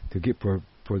 to get for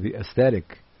the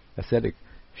ascetic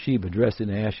Shiva dressed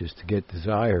in ashes to get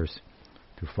desires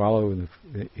to follow in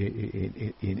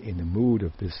the mood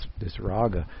of this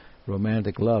raga,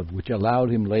 romantic love, which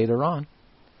allowed him later on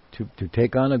to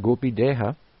take on a gopi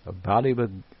deha, a body of a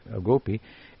gopi,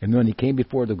 and when he came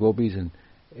before the gopis and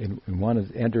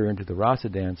wanted to enter into the rasa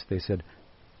dance, they said,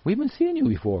 "We haven't seen you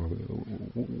before.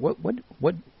 What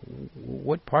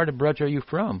part of Braj are you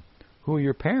from? Who are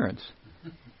your parents?"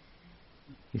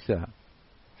 He said,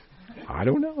 "I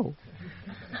don't know."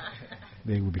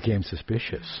 They became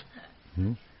suspicious.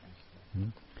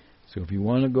 So if you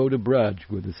want to go to Braj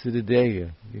with the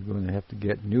Siddhadeya, you're going to have to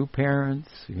get new parents.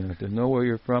 You're going to have to know where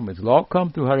you're from. It'll all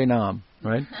come through Harinam,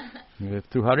 right?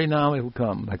 Through Harinam it will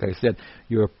come. Like I said,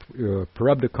 your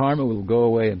prarabdha karma will go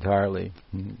away entirely.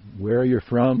 Where you're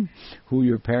from, who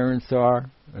your parents are,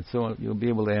 and so on. You'll be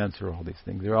able to answer all these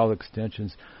things. They're all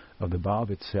extensions of the bhav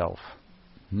itself.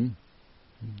 The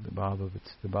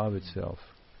bhav itself.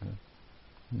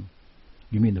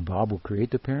 You mean the bhav will create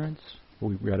the parents?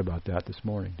 Well, we read about that this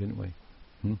morning, didn't we?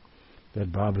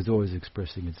 That bhav is always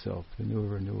expressing itself in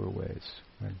newer and newer ways.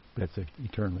 Right? That's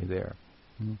eternally there.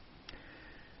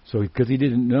 So because he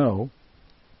didn't know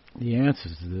the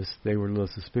answers to this, they were a little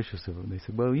suspicious of him. They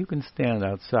said, well, you can stand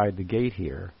outside the gate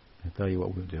here. I'll tell you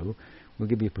what we'll do. We'll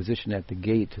give you a position at the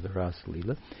gate to the Rasa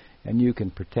Leela, and you can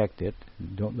protect it.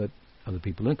 Don't let other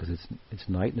people in, because it's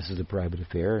night, and this is a private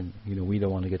affair, and we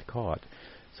don't want to get caught.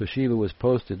 So Shiva was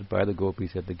posted by the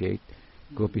gopis at the gate.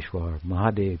 Gopishwar,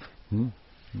 Mahadev.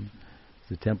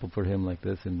 It's a temple for him like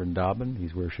this in Vrindavan.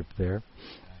 He's worshipped there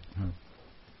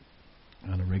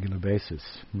on a regular basis.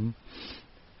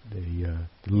 The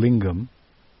lingam,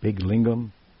 big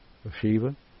lingam of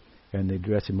Shiva, and they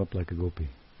dress him up like a gopi.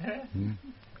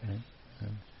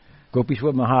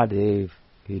 Gopishwar Mahadev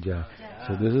Hija.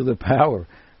 So this is the power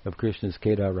of Krishna's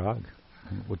Kedar Rag.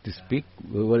 What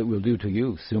it will do to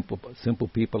you, simple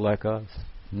people like us.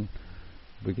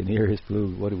 We can hear his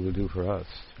flute, what it will do for us.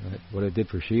 Right? What it did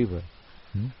for Shiva.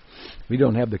 We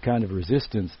don't have the kind of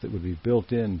resistance that would be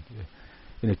built in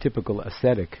a typical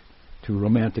ascetic to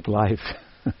romantic life.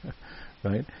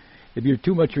 Right? If you're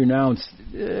too much renounced,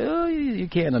 you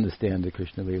can't understand the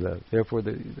Krishna Leela. Therefore,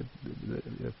 the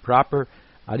proper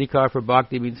adhikar for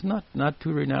bhakti means not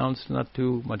too renounced, not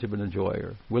too much of an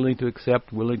enjoyer. Willing to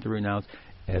accept, willing to renounce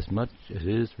as much as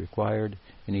is required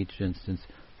in each instance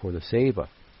for the seva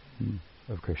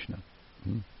of Krishna.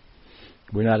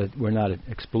 We're not an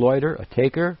exploiter, a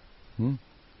taker,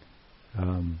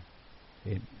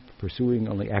 pursuing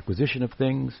only acquisition of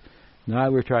things.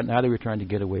 Neither we're trying to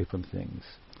get away from things.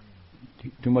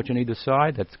 Too much on either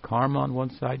side, that's karma on one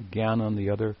side, jnana on the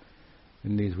other,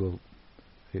 and these will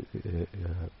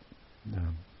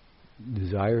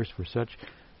desires for such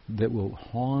that will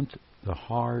haunt the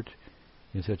heart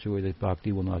in such a way that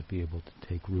bhakti will not be able to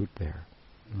take root there,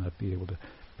 will not be able to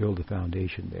build a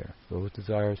foundation there. Those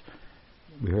desires,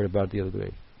 we heard about the other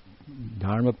day,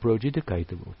 dharma projita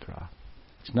kaita votra.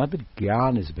 It's not that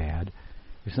jnana is bad,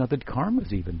 it's not that karma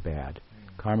is even bad.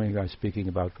 Karma, I'm speaking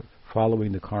about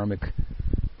following the karmic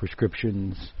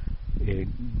prescriptions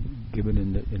given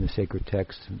in the sacred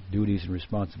texts, duties and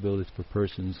responsibilities for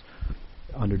persons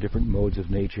under different modes of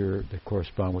nature that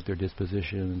correspond with their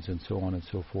dispositions and so on and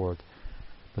so forth.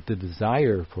 But the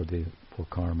desire for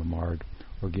karma marg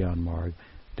or jnana marg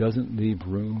doesn't leave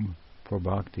room for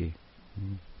bhakti.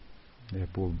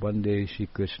 Therefore, Vande Shri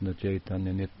Krishna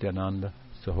Chaitanya Nityananda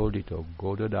Sahodito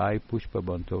Godadai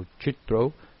Pushpabanto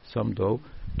Chitro Samdo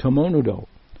Tamonudo.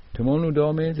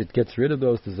 Tamonudo means it gets rid of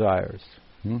those desires.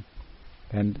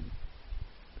 And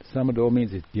Samado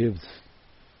means it gives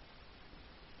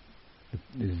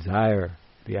the desire,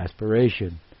 the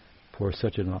aspiration for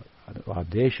such an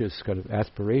audacious kind of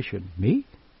aspiration. Me?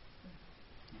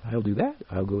 I'll do that.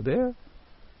 I'll go there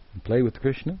and play with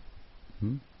Krishna.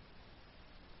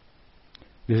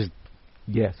 This is,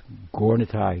 yes,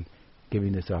 Gaurnitai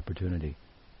giving this opportunity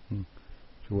to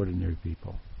ordinary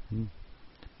people.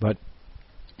 But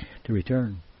to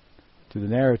return to the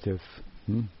narrative,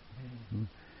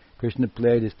 Krishna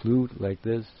played his flute like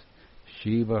this.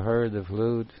 Shiva heard the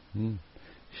flute.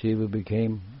 Shiva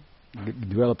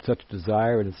developed such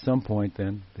desire, and at some point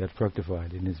then that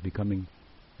fructified in his becoming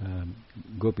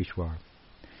Gopishwar.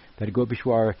 That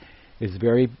Gopishwar is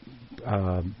very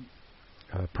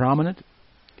prominent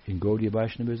in Gaudiya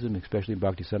Vaishnavism, especially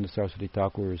Bhaktisiddhanta Saraswati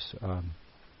Thakur's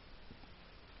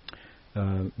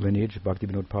lineage, Bhakti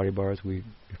Vinod Paribar, as we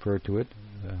refer to it,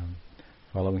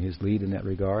 following his lead in that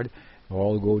regard.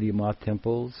 All Gaudiya Math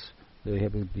temples, they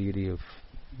have a deity of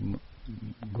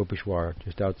Gopishwar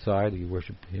just outside. You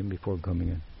worship him before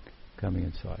coming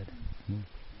inside.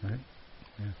 Right?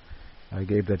 Yeah. I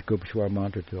gave that Gopishwar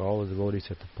mantra to all the devotees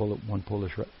at the one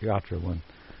Polish yatra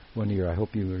one year. I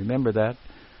hope you remember that,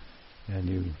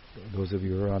 and those of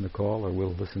you who are on the call or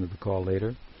will listen to the call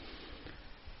later.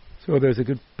 So there's a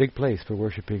good big place for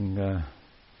worshipping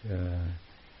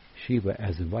Shiva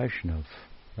as a Vaishnav,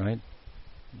 right?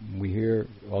 We hear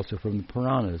also from the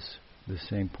Puranas the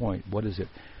same point. What is it?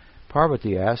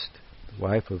 Parvati asked, the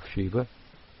wife of Shiva,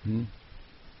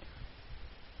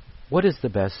 what is the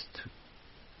best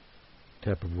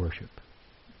type of worship?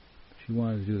 She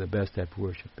wanted to do the best type of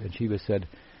worship. And Shiva said,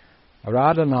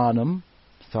 Aradhananam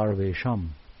sarvesham,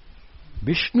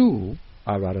 Vishnu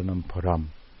aradhanam param.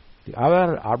 The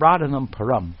aradhanam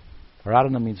param.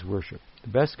 Aradhana means worship. The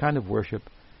best kind of worship,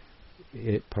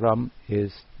 param,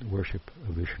 is the worship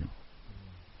of Vishnu.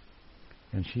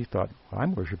 And she thought, well,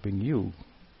 I'm worshipping you,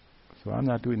 so I'm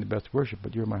not doing the best worship,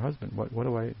 but you're my husband.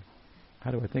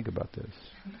 How do I think about this?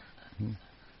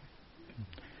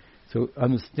 So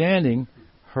understanding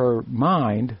her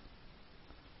mind,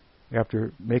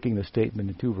 after making the statement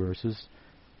in 2 verses,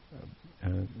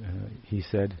 he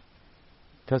said,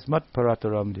 Tasmat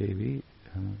parataram devi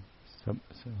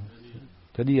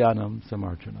tadiyanam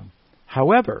samarchanam.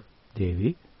 However,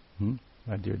 Devi,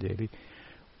 my dear Devi,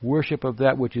 worship of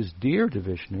that which is dear to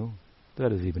Vishnu,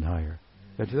 that is even higher.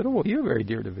 That she said, oh, you're very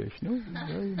dear to Vishnu.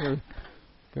 Very, very,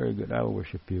 very good. I will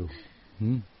worship you.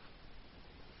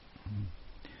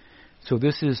 So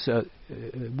this is,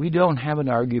 we don't have an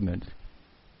argument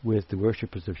with the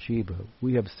worshippers of Shiva.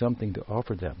 We have something to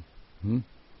offer them.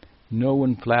 No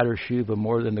one flatters Shiva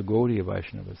more than the Gaudiya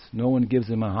Vaishnavas. No one gives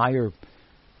him a higher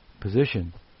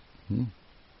position than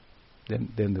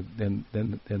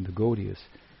the Gaudiyas.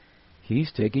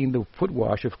 He's taking the foot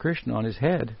wash of Krishna on his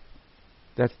head.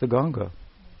 That's the Ganga.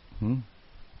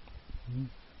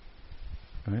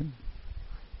 Right?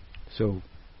 So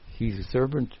he's a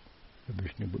servant of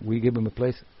Vishnu, but we give him a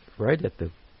place right at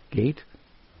the gate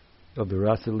of the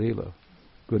Rasa Leela.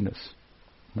 Goodness.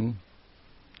 And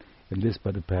this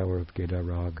by the power of Kedar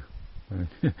Rag.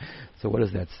 So what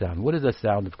does that sound? What is the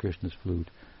sound of Krishna's flute?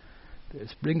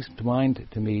 This brings to mind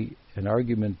to me an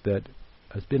argument that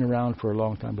has been around for a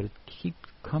long time, but it keeps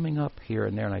coming up here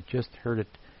and there, and I just heard it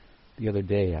the other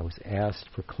day. I was asked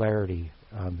for clarity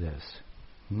on this.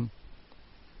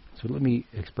 So let me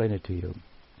explain it to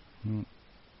you.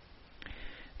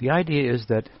 The idea is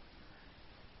that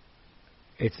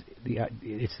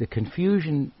it's the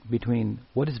confusion between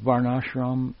what is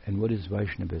Varnashram and what is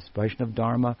Vaishnavis. Vaishnav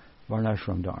Dharma,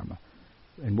 Varnashram Dharma.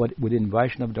 And what within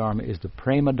Vaishnav Dharma is the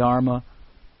Prema Dharma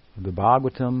of the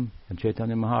Bhagavatam and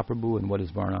Chaitanya Mahaprabhu, and what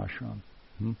is Varnashram.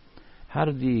 How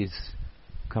do these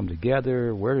come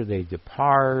together? Where do they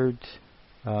depart?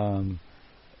 And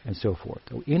so forth.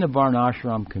 So in a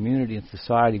Varnashram community and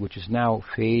society, which is now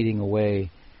fading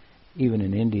away, even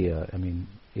in India, I mean,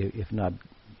 if not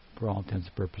for all intents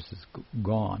and purposes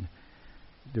gone,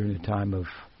 during the time of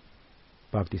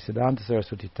Bhakti Siddhanta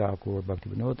Saraswati Thakur, Bhakti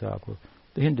Vinod Thakur,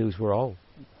 the Hindus were all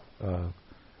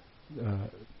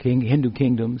Hindu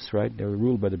kingdoms, right? They were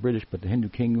ruled by the British, but the Hindu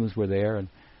kingdoms were there,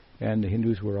 and the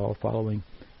Hindus were all following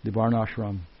the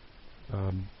Varnashram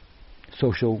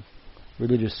social,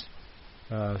 religious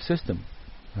system,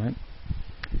 right?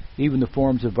 Even the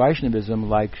forms of Vaishnavism,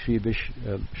 like Sri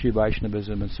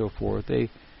Vaishnavism and so forth, they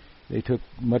took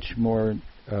much more.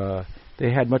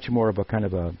 They had much more of a kind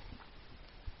of a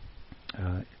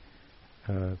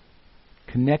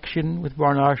connection with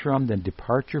Varnashram than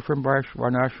departure from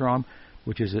Varnashram,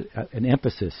 which is an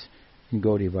emphasis in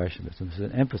Gaudiya Vaishnavism. It's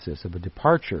an emphasis of a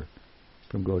departure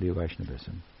from Gaudiya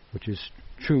Vaishnavism, which is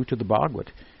true to the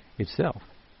Bhagavad itself.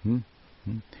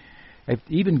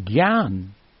 Even Gyan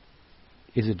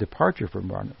is a departure from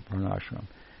Varnashram.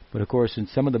 But of course, in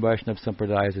some of the Vaishnava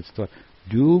Sampradayas, it's thought,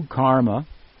 do karma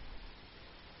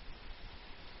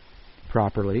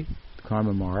properly,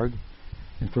 karma marg,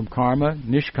 and from karma,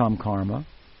 nishkam karma,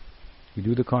 you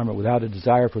do the karma without a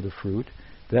desire for the fruit,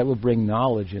 that will bring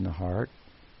knowledge in the heart.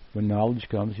 When knowledge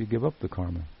comes, you give up the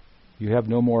karma. You have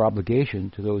no more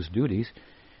obligation to those duties,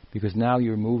 because now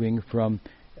you're moving from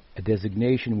a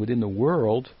designation within the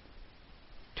world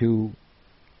to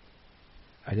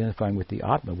identifying with the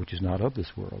Atma, which is not of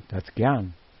this world. That's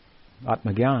Gyan,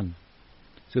 Atma Gyan.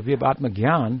 So if you have Atma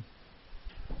Gyan,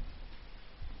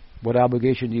 what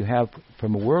obligation do you have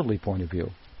from a worldly point of view?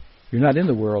 You're not in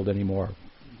the world anymore,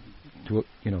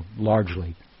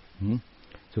 largely.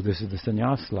 So this is the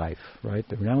sannyas life, right?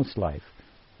 The renounced life.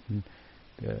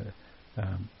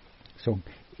 So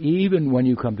even when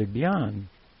you come to Gyan,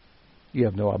 you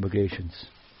have no obligations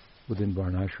within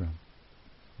Varnashram.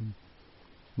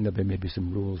 Now, there may be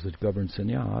some rules that govern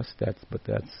sannyas, but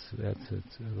that's a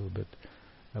little bit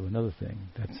of another thing.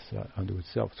 That's unto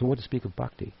itself. So what to speak of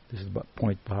bhakti? This is the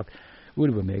point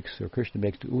Uddhava makes, or Krishna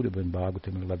makes to Uddhava in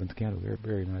Bhagavatam in 11th canto, very,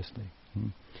 very nicely.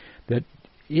 That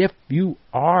if you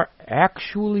are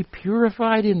actually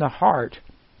purified in the heart,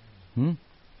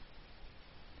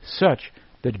 such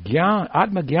that Gyan,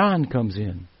 Atma Gyan comes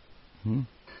in, and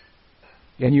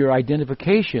your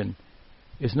identification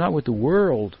is not with the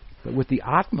world, but with the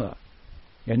Atma,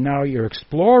 and now you're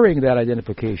exploring that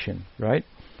identification, right?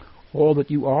 All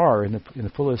that you are in the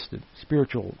fullest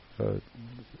spiritual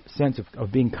sense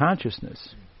of being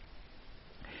consciousness.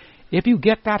 If you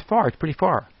get that far, it's pretty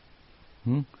far,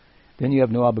 then you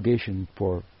have no obligation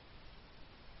for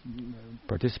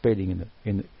participating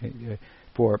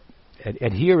for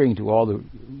adhering to all the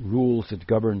rules that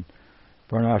govern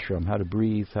varnashram, how to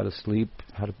breathe, how to sleep,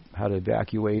 how to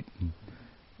evacuate,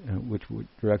 and which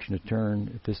direction to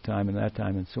turn at this time and that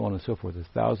time, and so on and so forth. There's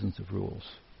thousands of rules.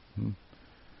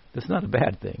 That's not a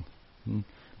bad thing.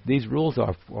 These rules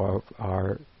are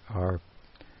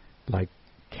like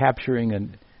capturing a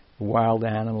wild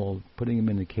animal, putting him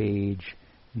in a cage,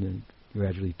 and then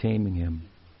gradually taming him.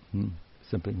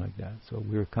 Something like that. So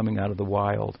we're coming out of the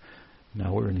wild.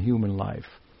 Now we're in human life.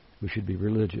 We should be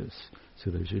religious.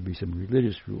 So there should be some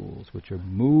religious rules which are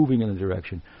moving in the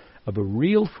direction of a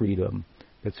real freedom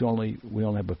we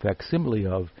only have a facsimile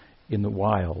of in the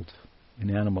wild,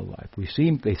 in animal life. They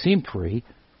seem free,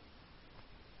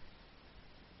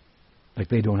 like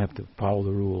they don't have to follow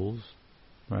the rules,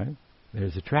 right? They're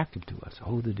attractive to us.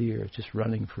 Oh, the deer, it's just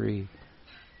running free.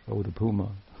 Oh, the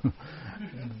puma. We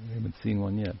haven't seen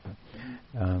one yet,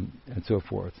 and so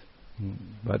forth.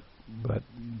 But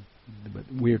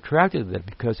we're attracted to that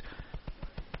because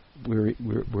we're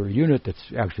a unit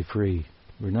that's actually free.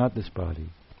 We're not this body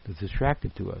that's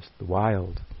attracted to us, the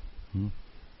wild,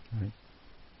 right?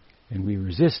 And we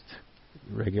resist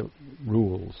regular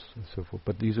rules and so forth.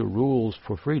 But these are rules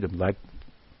for freedom, like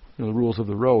the rules of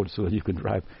the road, so that you can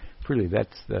drive freely.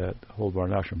 That's the whole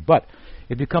varnashram. But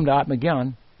if you come to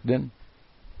Atmagyan, then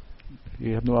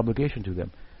you have no obligation to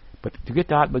them. But to get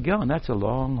to Atmagyan, that's a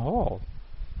long haul,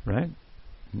 right?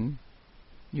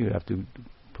 You have to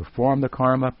perform the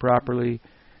karma properly,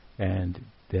 and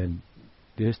then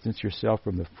distance yourself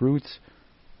from the fruits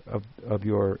of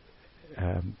your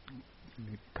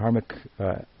karmic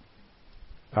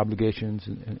obligations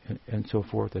and so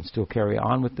forth, and still carry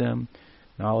on with them.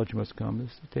 Knowledge must come.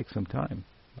 This takes some time,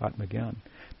 Atmagyan.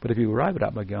 But if you arrive at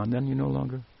Atmagyan, then you no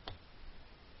longer.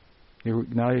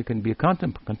 Now you can be a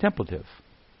contemplative.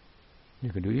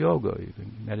 You can do yoga, you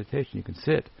can meditation, you can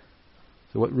sit.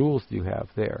 So what rules do you have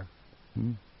there?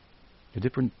 A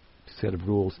different set of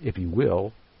rules, if you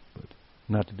will, but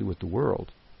not to do with the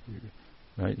world.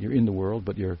 Right? You're in the world,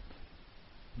 but you're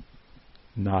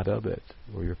not of it,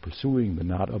 or you're pursuing the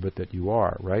not of it that you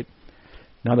are, right?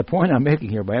 Now the point I'm making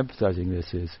here by emphasizing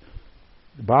this is,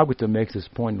 Bhagavatam makes this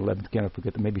point in 11th canto,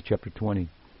 forget that, maybe chapter 20.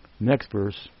 The next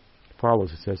verse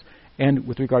follows, it says, and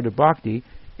with regard to bhakti,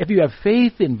 if you have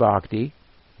faith in bhakti,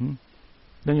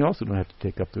 then you also don't have to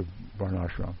take up the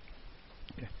varnashram.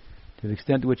 To the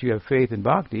extent to which you have faith in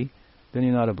bhakti, then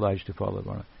you're not obliged to follow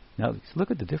varnashram. Now,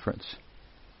 look at the difference.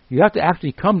 You have to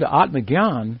actually come to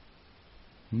Atmagyan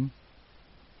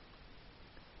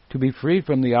to be freed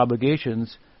from the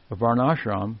obligations of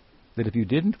varnashram that if you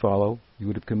didn't follow, you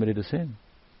would have committed a sin.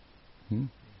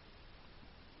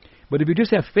 But if you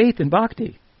just have faith in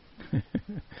bhakti,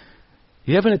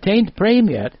 you haven't attained prem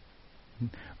yet,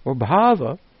 or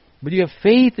bhava, but you have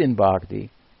faith in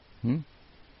bhakti. Of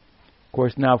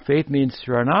course, now faith means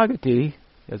sharanagati,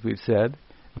 as we've said,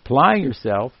 applying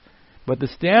yourself, but the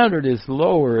standard is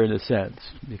lower in a sense,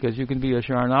 because you can be a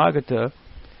sharanagata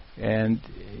and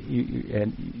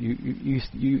you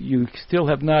still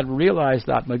have not realized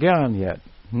Atmagyan yet.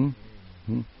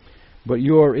 But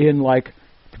you're in, like,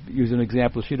 to use an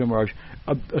example, Sridhar Maharaj,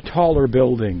 a taller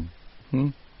building.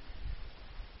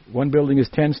 One building is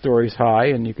 10 stories high,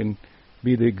 and you can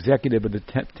be the executive of the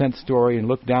 10th story and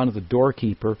look down at the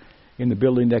doorkeeper in the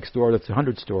building next door that's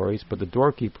 100 stories, but the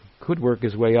doorkeeper could work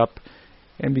his way up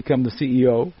and become the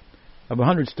CEO of a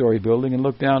 100-story building and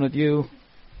look down at you.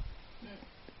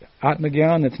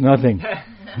 Atmagyan, that's nothing.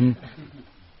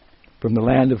 From the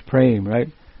land of Prem, right?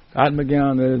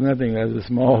 Atmagyan, that is nothing. That is a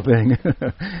small thing.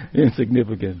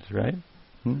 Insignificant, right?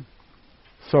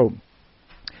 So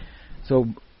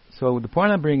the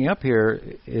point I'm bringing up here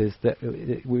is that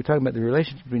we're talking about the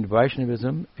relationship between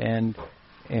Vaishnavism and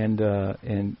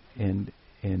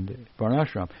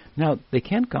Varnashram. Now, they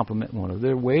can complement one another.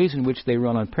 There are ways in which they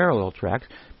run on parallel tracks,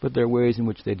 but there are ways in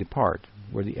which they depart,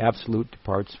 where the absolute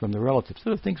departs from the relative. So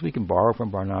there are things we can borrow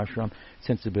from Varnashram,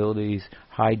 sensibilities,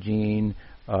 hygiene,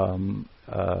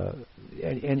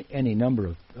 any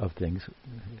number of things.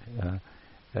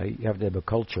 You have to have a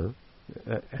culture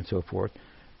and so forth.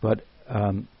 But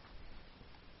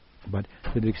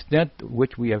to the extent to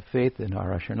which we have faith in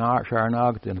our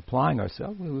sharanagata and applying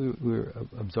ourselves, we're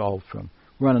absolved from.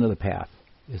 We're on another path,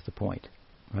 is the point,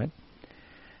 right?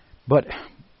 But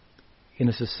in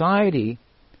a society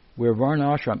where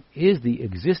Varnashram is the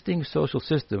existing social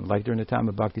system, like during the time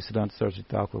of Bhaktisiddhanta Saraswati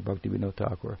Thakur, Bhaktivinoda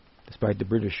Thakur, despite the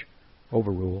British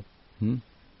overrule,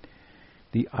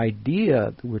 the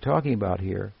idea that we're talking about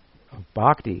here of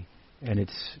bhakti and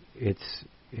it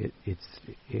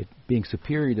being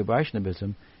superior to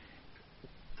Vaishnavism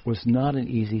was not an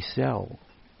easy sell.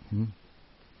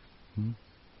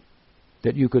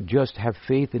 That you could just have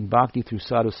faith in bhakti through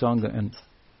sadhu sangha, and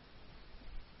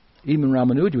even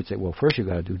Ramanuja would say, well, first you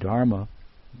got to do dharma,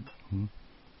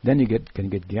 then you can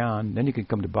get gyan, then you can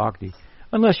come to bhakti.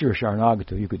 Unless you're a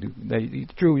Sharanagata, you could do that.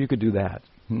 It's true, you could do that,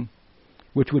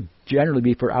 which would generally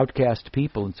be for outcast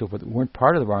people and so forth that weren't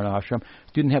part of the Varnashram,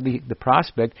 didn't have the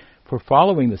prospect for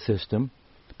following the system,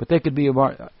 but they could be a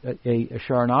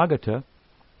Sharanagata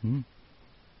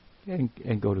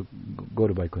and go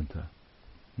to Vaikuntha.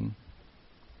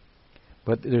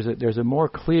 But there's a more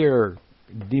clear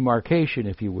demarcation,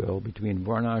 if you will, between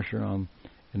Varnashram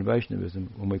and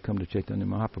Vaishnavism when we come to Chaitanya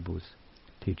Mahaprabhu's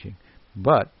teaching.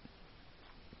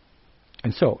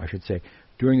 And so, I should say,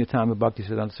 during the time of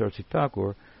Bhaktisiddhanta Saraswati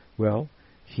Thakur, well,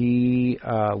 he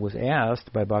was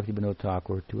asked by Bhaktivinoda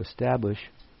Thakur to establish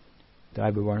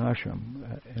Daiva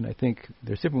Varnashram. And I think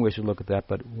there's different ways to look at that,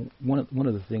 but one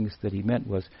of the things that he meant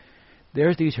was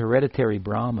there's these hereditary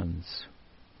Brahmins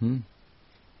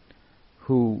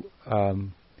who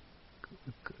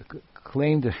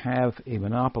claim to have a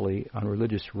monopoly on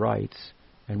religious rites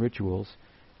and rituals,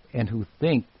 and who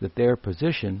think that their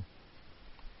position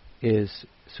is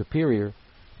superior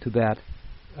to that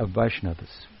of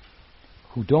Vaishnavas,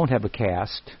 who don't have a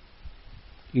caste,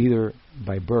 either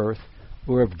by birth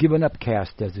or have given up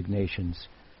caste designations,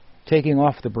 taking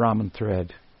off the Brahmin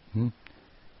thread.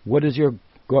 What is your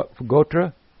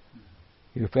gotra?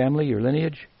 Your family, your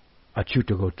lineage?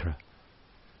 Achyuta gotra.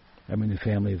 I'm in the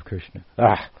family of Krishna.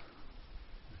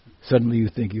 Suddenly you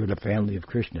think you're the family of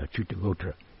Krishna, Achyuta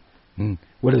gotra.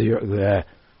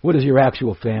 What is your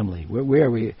actual family? Where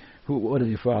are we? What is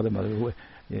your father, mother?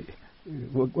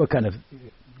 What kind of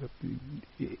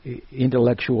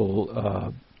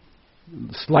intellectual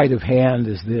sleight of hand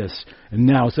is this? And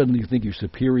now suddenly you think you're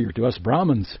superior to us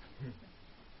Brahmins,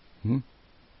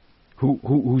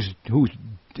 whose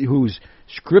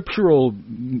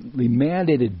scripturally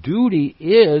mandated duty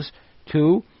is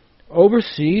to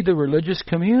oversee the religious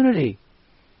community.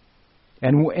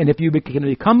 And if you can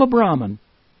become a Brahmin,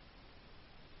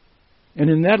 and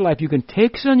in that life you can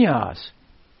take sannyas,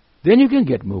 then you can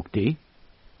get mukti.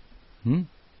 And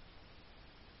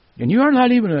you are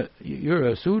not even you're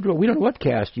a Sudra. We don't know what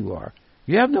caste you are.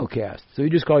 You have no caste. So you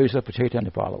just call yourself a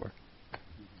Chaitanya follower.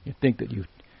 You think that you...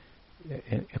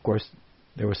 And of course,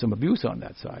 there was some abuse on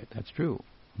that side. That's true.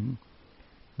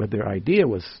 But their idea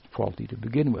was faulty to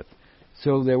begin with.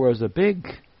 So there was a big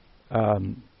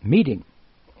meeting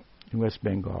in West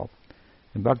Bengal,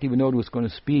 and Bhaktivinoda was going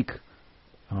to speak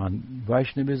on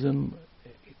Vaishnavism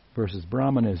versus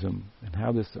Brahmanism and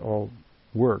how this all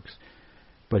works.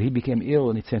 But he became ill,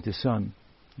 and he sent his son,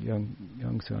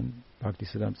 young son,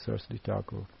 Bhaktisiddhanta Saraswati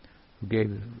Thakur, who gave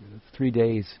 3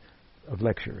 days of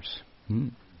lectures.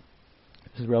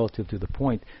 This is relative to the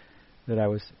point that I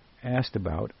was asked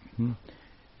about, and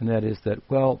that is that,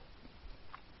 well,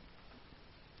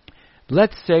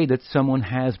 let's say that someone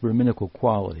has Brahminical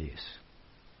qualities,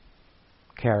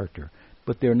 character,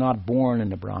 but they're not born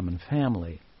in a Brahmin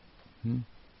family. Then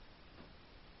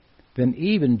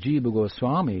even Jiva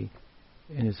Goswami,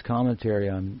 in his commentary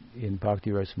in Bhakti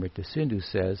Rasamrita Sindhu,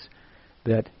 says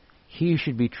that he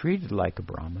should be treated like a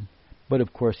Brahmin, but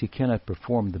of course he cannot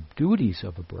perform the duties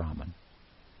of a Brahmin.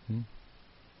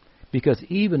 Because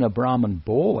even a Brahmin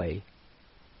boy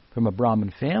from a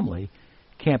Brahmin family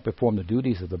can't perform the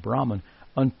duties of the Brahmin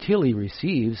until he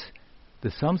receives the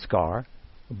samskar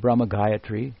of Brahma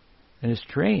Gayatri and is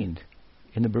trained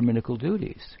in the Brahminical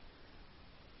duties.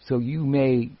 So you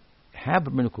may have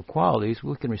Brahminical qualities,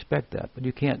 we can respect that, but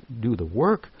you can't do the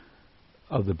work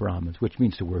of the Brahmins, which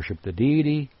means to worship the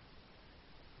deity.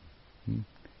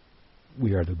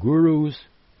 We are the gurus.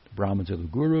 The Brahmins are the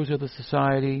gurus of the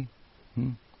society.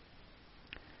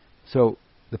 So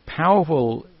the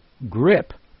powerful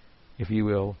grip, if you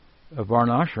will, of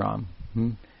Varnashram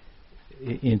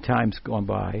in times gone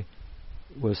by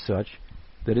was such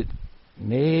that it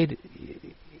made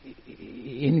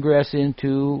ingress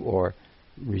into or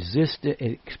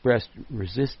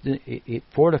it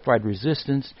fortified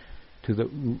resistance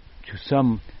to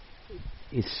some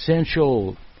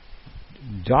essential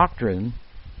doctrine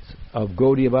of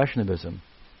Gaudiya Vaishnavism.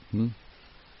 I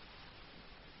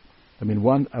mean,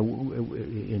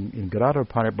 in Gadadhar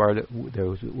Pandit, there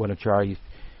was one acharya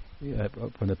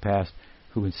from the past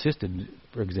who insisted,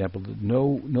 for example, that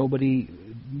nobody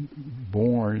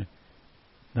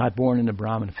not born in a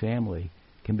Brahmin family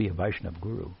can be a Vaishnava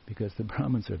guru, because the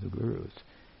Brahmins are the gurus.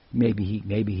 Maybe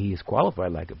he is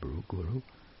qualified like a guru,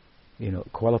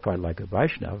 qualified like a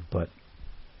Vaishnava, but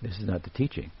this is not the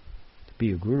teaching. To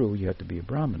be a guru, you have to be a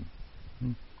Brahmin.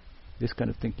 This kind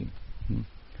of thinking.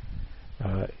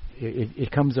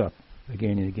 It comes up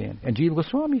again and again. And Jiva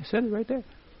Goswami said it right there.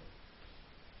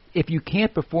 If you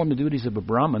can't perform the duties of a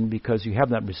Brahmin because you have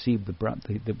not received the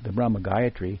Brahma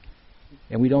Gayatri,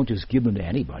 and we don't just give them to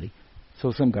anybody.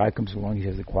 So some guy comes along, he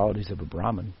has the qualities of a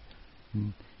Brahmin.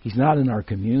 He's not in our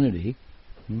community.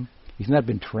 He's not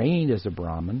been trained as a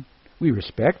Brahmin. We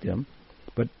respect him,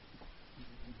 but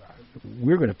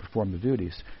we're going to perform the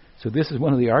duties. So this is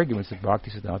one of the arguments that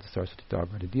Bhaktisiddhanta Saraswati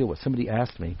Thakur had to deal with. Somebody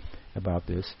asked me about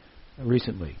this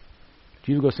recently.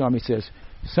 Jiva Goswami says,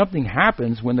 something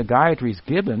happens when the Gayatri is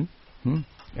given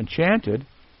and chanted,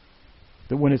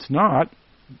 that when it's not,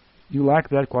 you lack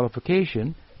that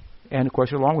qualification, and of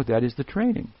course along with that is the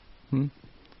training.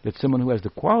 That someone who has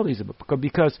the qualities of it,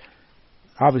 because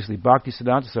obviously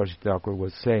Bhaktisiddhanta Saraswati Thakur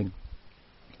was saying,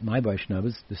 my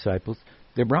Vaishnavas, disciples,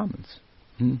 they're Brahmins.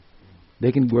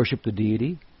 They can worship the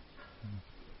deity,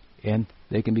 and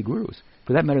they can be gurus.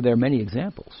 For that matter, there are many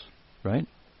examples, right?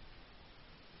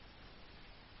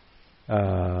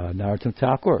 Narottam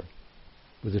Thakur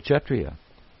was a Kshatriya.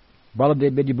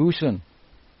 Baladev Vidyabhushan,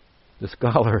 the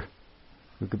scholar,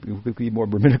 who could be more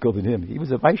Brahminical than him, he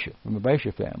was a Vaishya, from a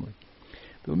Vaishya family.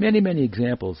 There were many, many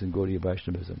examples in Gaudiya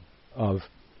Vaishnavism of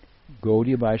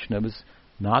Gaudiya Vaishnavas,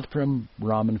 not from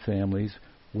Brahmin families,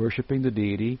 worshipping the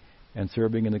deity and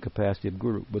serving in the capacity of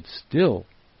guru. But still,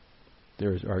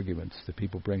 there's arguments that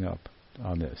people bring up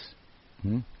on this,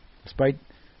 despite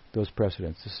those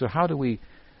precedents. So how do we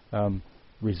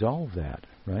resolve that,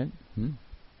 right?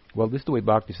 Well, this is the way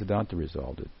Bhaktisiddhanta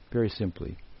resolved it, very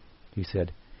simply. He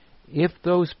said, if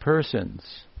those persons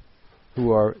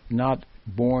who are not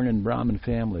born in Brahmin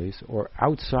families or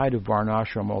outside of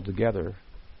Varnashram altogether,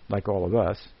 like all of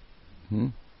us,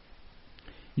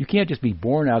 you can't just be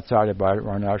born outside of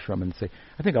Varnashram and say,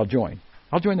 I think I'll join.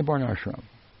 I'll join the Varnashram.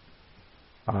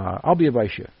 I'll be a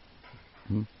Vaishya.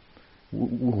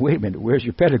 Wait a minute, where's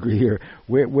your pedigree here?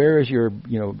 Where is your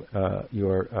what's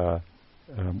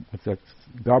that?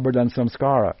 Garbhadan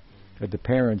samskara, that the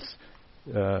parents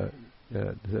the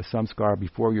samskara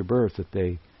before your birth that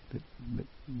they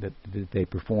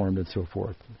performed and so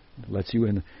forth. It lets you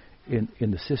in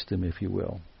the system, if you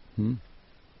will.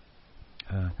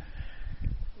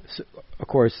 So, of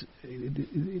course,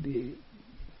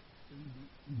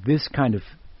 this kind of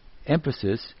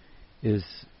emphasis is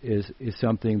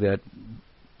something that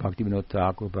Bhaktivinoda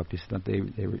Thakur,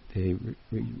 Bhaktisiddhanta, they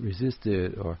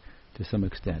resisted, or to some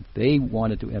extent. They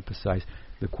wanted to emphasize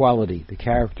the quality, the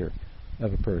character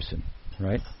of a person,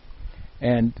 right?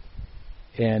 And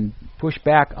push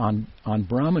back on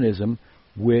Brahmanism,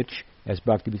 which, as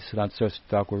Bhaktisiddhanta Saraswati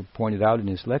Thakur pointed out in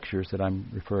his lectures that I'm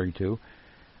referring to,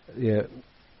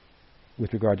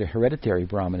 with regard to hereditary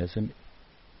Brahmanism,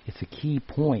 it's a key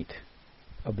point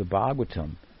of the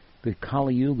Bhagavatam that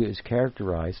Kali Yuga is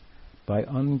characterized by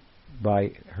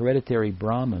hereditary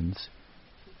Brahmins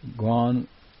gone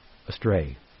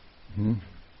astray,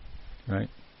 right?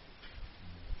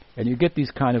 And you get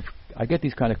I get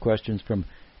these kind of questions from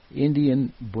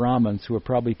Indian Brahmins who are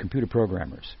probably computer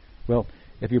programmers. Well,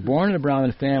 if you're born in a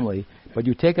Brahmin family, but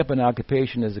you take up an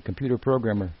occupation as a computer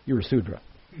programmer, you're a Sudra,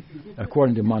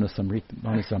 according to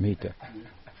Manasamhita.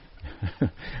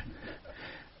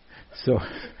 So,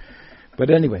 but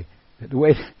anyway, the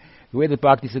way that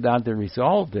Bhaktisiddhanta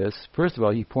resolved this, first of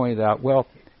all, he pointed out, well,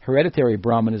 hereditary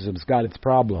Brahmanism's got its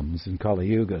problems in Kali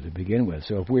Yuga to begin with.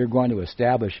 So if we're going to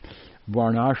establish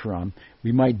Varnashram,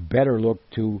 we might better look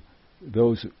to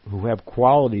those who have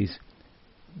qualities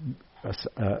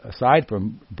aside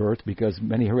from birth, because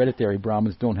many hereditary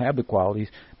Brahmins don't have the qualities,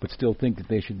 but still think that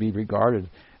they should be regarded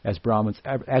as Brahmins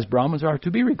are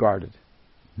to be regarded.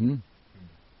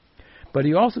 But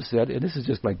he also said, and this is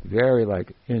just very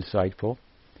insightful,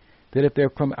 that if they're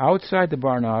from outside the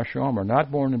Varnashram or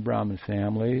not born in Brahmin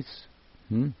families,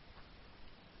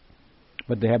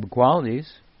 but they have the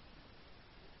qualities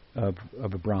of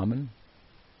a Brahmin,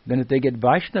 then if they get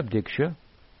Vaishnava Diksha,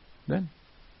 then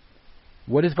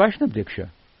what is Vaishnava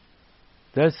Diksha?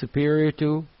 That's superior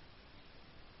to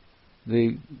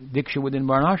the Diksha within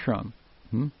Varnashram.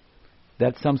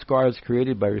 That samskara is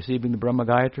created by receiving the Brahma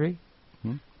Gayatri.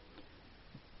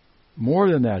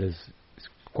 More than that is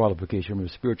qualification from a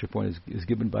spiritual point is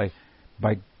given by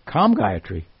Kam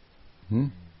Gayatri.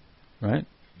 Right?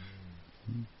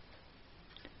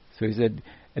 So he said,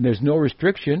 and there's no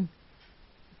restriction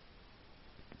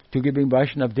to giving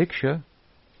Vaishnava Diksha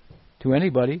to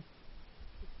anybody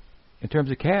in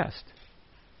terms of caste.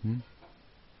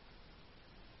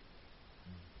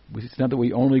 It's not that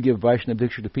we only give Vaishnava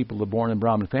Diksha to people who are born in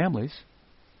Brahmin families.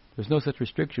 There's no such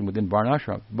restriction within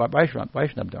Varnashram,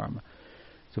 Vaishnava Dharma.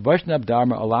 So Vaishnava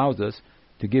Dharma allows us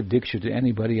to give Diksha to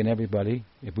anybody and everybody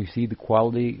if we see the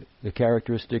quality, the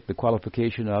characteristic, the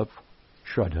qualification of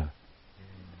Shraddha,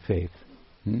 faith.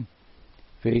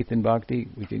 Faith in Bhakti,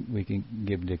 we can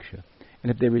give Diksha.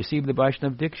 And if they receive the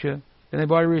Vaishnava Diksha, then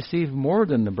they've already received more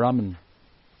than the Brahmin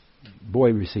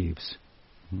boy receives.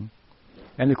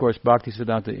 And of course,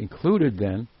 Bhaktisiddhanta included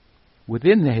then,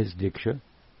 within his Diksha,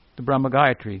 the Brahma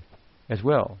Gayatri as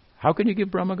well. How can you give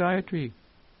Brahma Gayatri?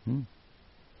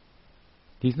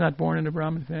 He's not born in a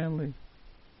Brahmin family.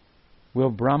 Well,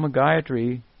 Brahma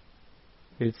Gayatri,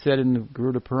 it's said in the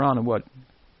Garuda Purana, what?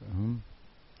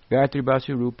 Gayatri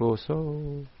Basu Rupo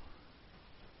So.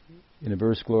 In a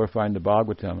verse glorifying the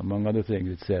Bhagavatam, among other things,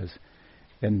 it says,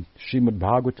 and Srimad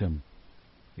Bhagavatam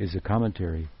is a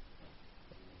commentary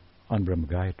on Brahma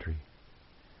Gayatri.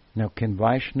 Now, can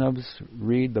Vaishnavas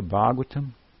read the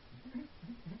Bhagavatam?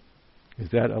 Is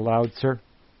that allowed, sir?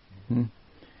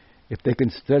 If they can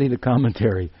study the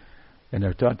commentary and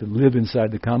are taught to live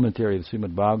inside the commentary of the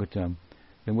Srimad Bhagavatam,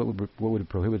 then what would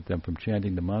prohibit them from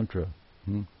chanting the mantra?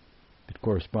 It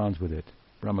corresponds with it.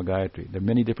 Brahma Gayatri. There are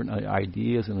many different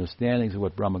ideas and understandings of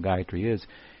what Brahma Gayatri is.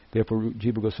 Therefore,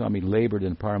 Jiva Goswami labored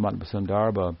in Paramatma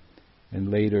Sandarbha,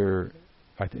 and later,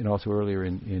 and also earlier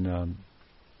in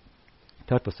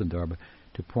Tattva Sandarbha,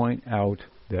 to point out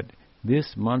that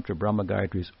this mantra, Brahma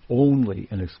Gayatri, is only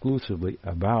and exclusively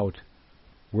about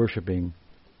worshipping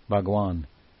Bhagavan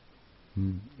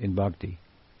in bhakti.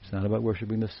 It's not about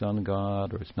worshipping the sun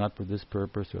god, or it's not for this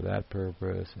purpose or that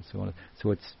purpose, and so on.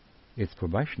 So it's for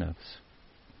Vaishnavas.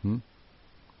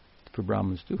 It's for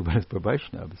Brahmins too, but it's for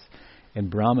Vaishnavas. And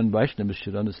Brahmins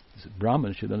should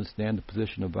understand the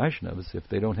position of Vaishnavas. If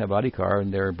they don't have Adhikar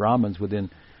and they're Brahmins within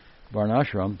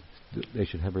Varnashram, they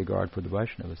should have regard for the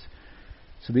Vaishnavas.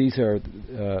 So these are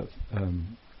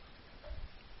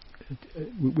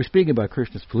we're speaking about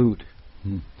Krishna's flute,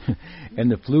 and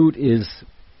the flute is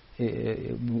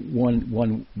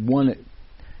one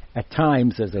at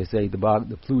times, as I say,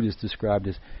 the flute is described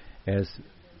as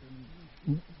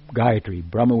Gayatri.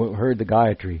 Brahma heard the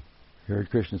Gayatri, heard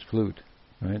Krishna's flute,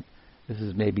 right? This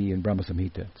is maybe in Brahma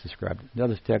Samhita. It's described. The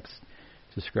other texts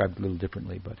described a little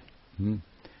differently, but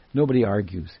nobody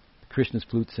argues. Krishna's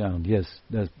flute sound, yes,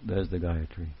 that's the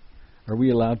Gayatri. Are we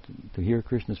allowed to hear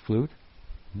Krishna's flute?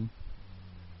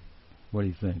 What do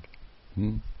you think?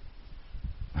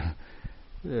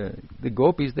 The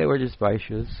gopis, they were just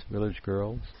Vaishyas, village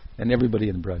girls, and everybody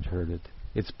in Braj heard it.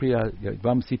 It's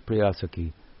Vamsi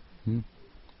Priyasaki.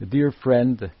 The dear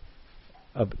friend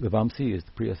of the Vamsi is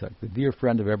the Priyasaki, the dear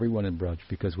friend of everyone in Braj,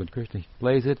 because when Krishna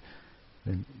plays it,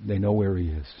 then they know where he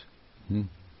is.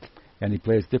 And he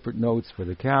plays different notes for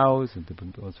the cows, and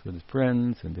different notes for his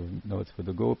friends, and different notes for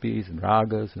the gopis, and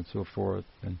ragas, and so forth,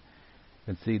 and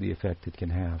see the effect it can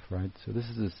have, right? So this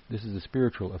is a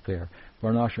spiritual affair.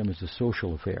 Varnashram is a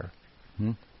social affair.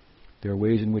 There are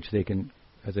ways in which they can,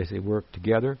 as I say, work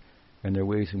together, and there are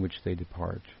ways in which they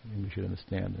depart, and we should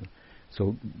understand them.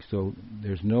 So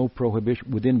there's no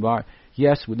prohibition within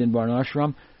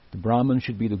Varnashram. The Brahmins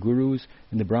should be the gurus,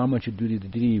 and the Brahmins should do the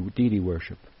deity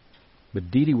worship.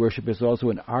 But deity worship is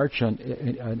also an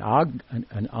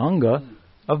anga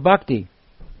of bhakti.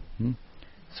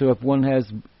 So if one has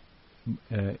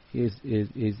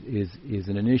is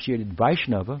an initiated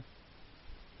Vaishnava,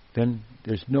 then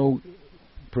there's no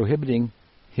prohibiting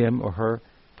him or her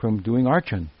from doing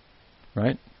archan,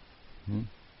 right?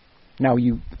 Now,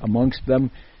 amongst them,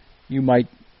 it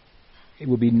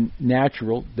would be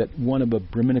natural that one of a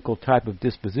Brahminical type of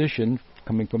disposition,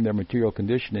 coming from their material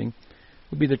conditioning,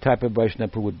 would be the type of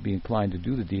Vaishnava who would be inclined to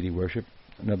do the deity worship.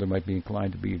 Another might be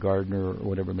inclined to be a gardener, or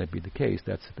whatever might be the case.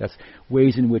 That's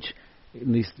ways in which, at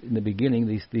least in the beginning,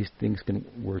 these things can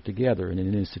work together. And in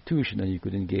an institution, then you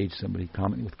could engage somebody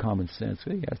with common sense.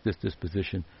 Hey, he has this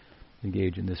disposition,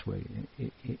 engage in this way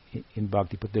in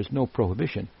bhakti. But there's no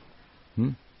prohibition.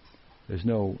 There's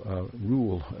no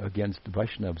rule against the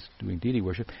Vaishnavas doing deity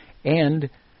worship. And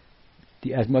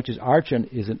as much as archan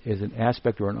is an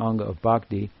aspect or an anga of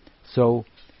bhakti, so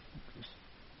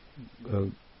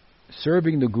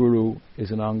serving the guru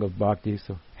is an anga of bhakti.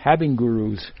 So having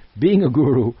gurus, being a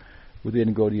guru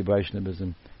within Gaudiya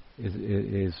Vaishnavism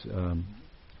is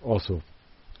also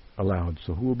allowed.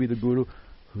 So who will be the guru?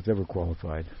 Who's ever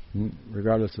qualified,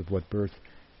 regardless of what birth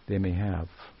they may have.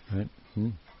 Right?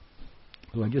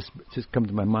 So I just come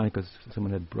to my mind because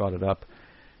someone had brought it up.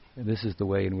 And this is the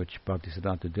way in which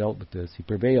Bhaktisiddhanta dealt with this. He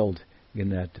prevailed in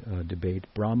that debate.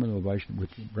 Brahmana Vaishnava.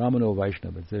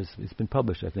 It's been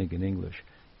published, I think, in English.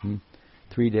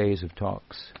 3 days of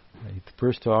talks. The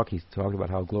first talk, he talked about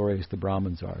how glorious the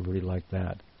Brahmins are. I really liked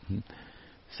that.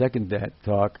 Second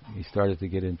talk, he started to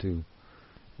get into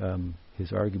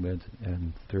his argument,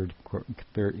 and third,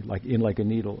 like a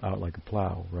needle, out like a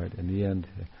plow, right? In the end,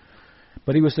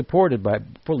 but he was supported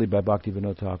fully by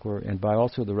Bhaktivinoda Thakur and by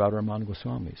also the Radharaman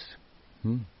Goswamis.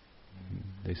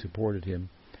 They supported him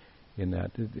in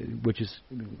that, which is,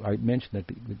 I mentioned that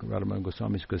the Radharaman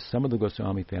Goswamis because some of the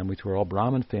Goswami families were all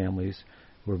Brahmin families,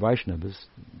 who were Vaishnavas.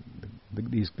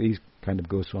 These kind of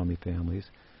Goswami families,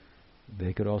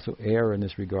 they could also err in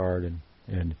this regard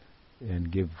and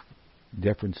give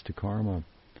deference to karma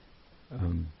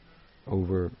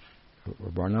over or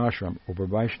varnashram, over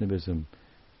Vaishnavism,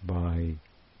 by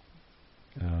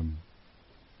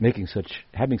having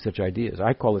such ideas.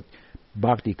 I call it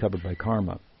bhakti covered by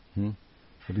karma.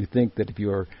 If you think that if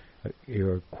you're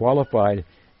qualified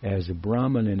as a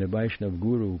Brahmin and a Vaishnava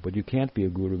guru, but you can't be a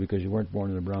guru because you weren't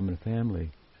born in a Brahmin family.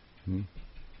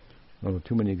 Well,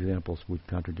 too many examples would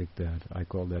contradict that. I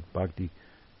call that bhakti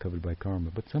covered by karma.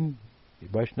 But some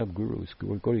Vaishnava gurus,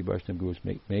 Gaudiya Vaishnava gurus,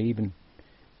 may even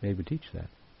teach that.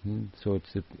 So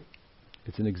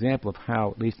it's an example of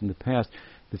how, at least in the past,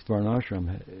 this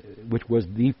varnashram, which was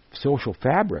the social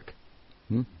fabric,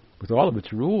 with all of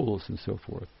its rules and so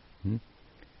forth,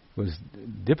 was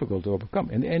difficult to overcome.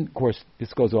 And of course,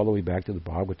 this goes all the way back to the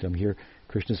Bhagavatam. Here,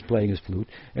 Krishna's playing his flute,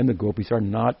 and the gopis are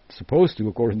not supposed to,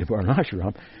 according to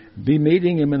Varnashram, be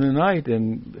meeting him in the night,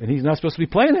 and he's not supposed to be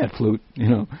playing that flute,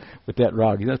 with that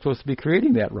raga. He's not supposed to be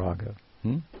creating that raga.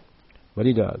 But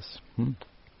he does.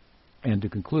 And to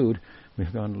conclude,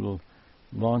 we've gone a little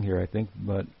long here, I think,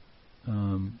 but I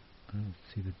don't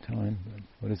see the time.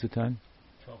 What is the time?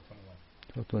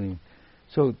 12:21.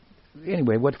 So,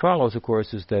 anyway, what follows, of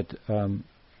course, is that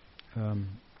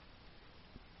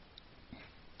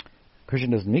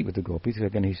Krishna doesn't meet with the gopis.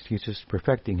 Again, he's just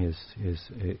perfecting his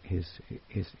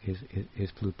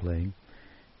flute playing,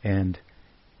 and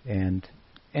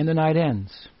the night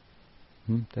ends.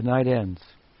 The night ends,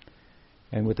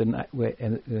 and it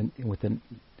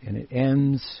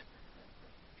ends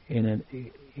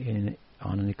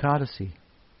on an Ekadasi,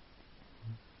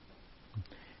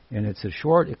 and it's a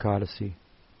short Ekadasi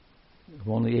of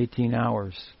only 18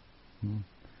 hours.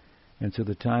 And so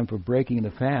the time for breaking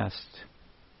the fast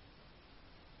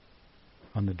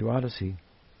on the Dwadasi,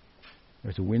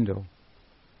 there's a window,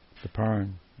 the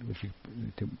paran,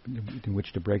 in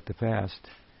which to break the fast,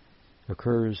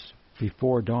 occurs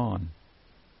before dawn.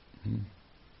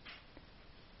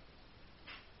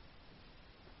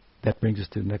 That brings us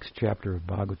to the next chapter of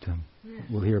Bhagavatam.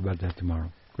 We'll hear about that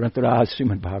tomorrow. Grantaraj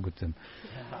Srimad Bhagavatam.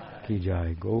 Ki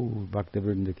jai. Go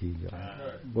Bhaktivinoda ki jai.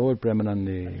 Go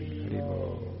Premanande.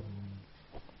 Haribo.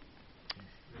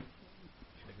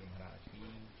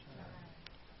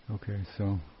 Okay,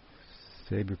 so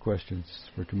save your questions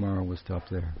for tomorrow. We'll stop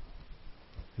there.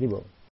 Haribo.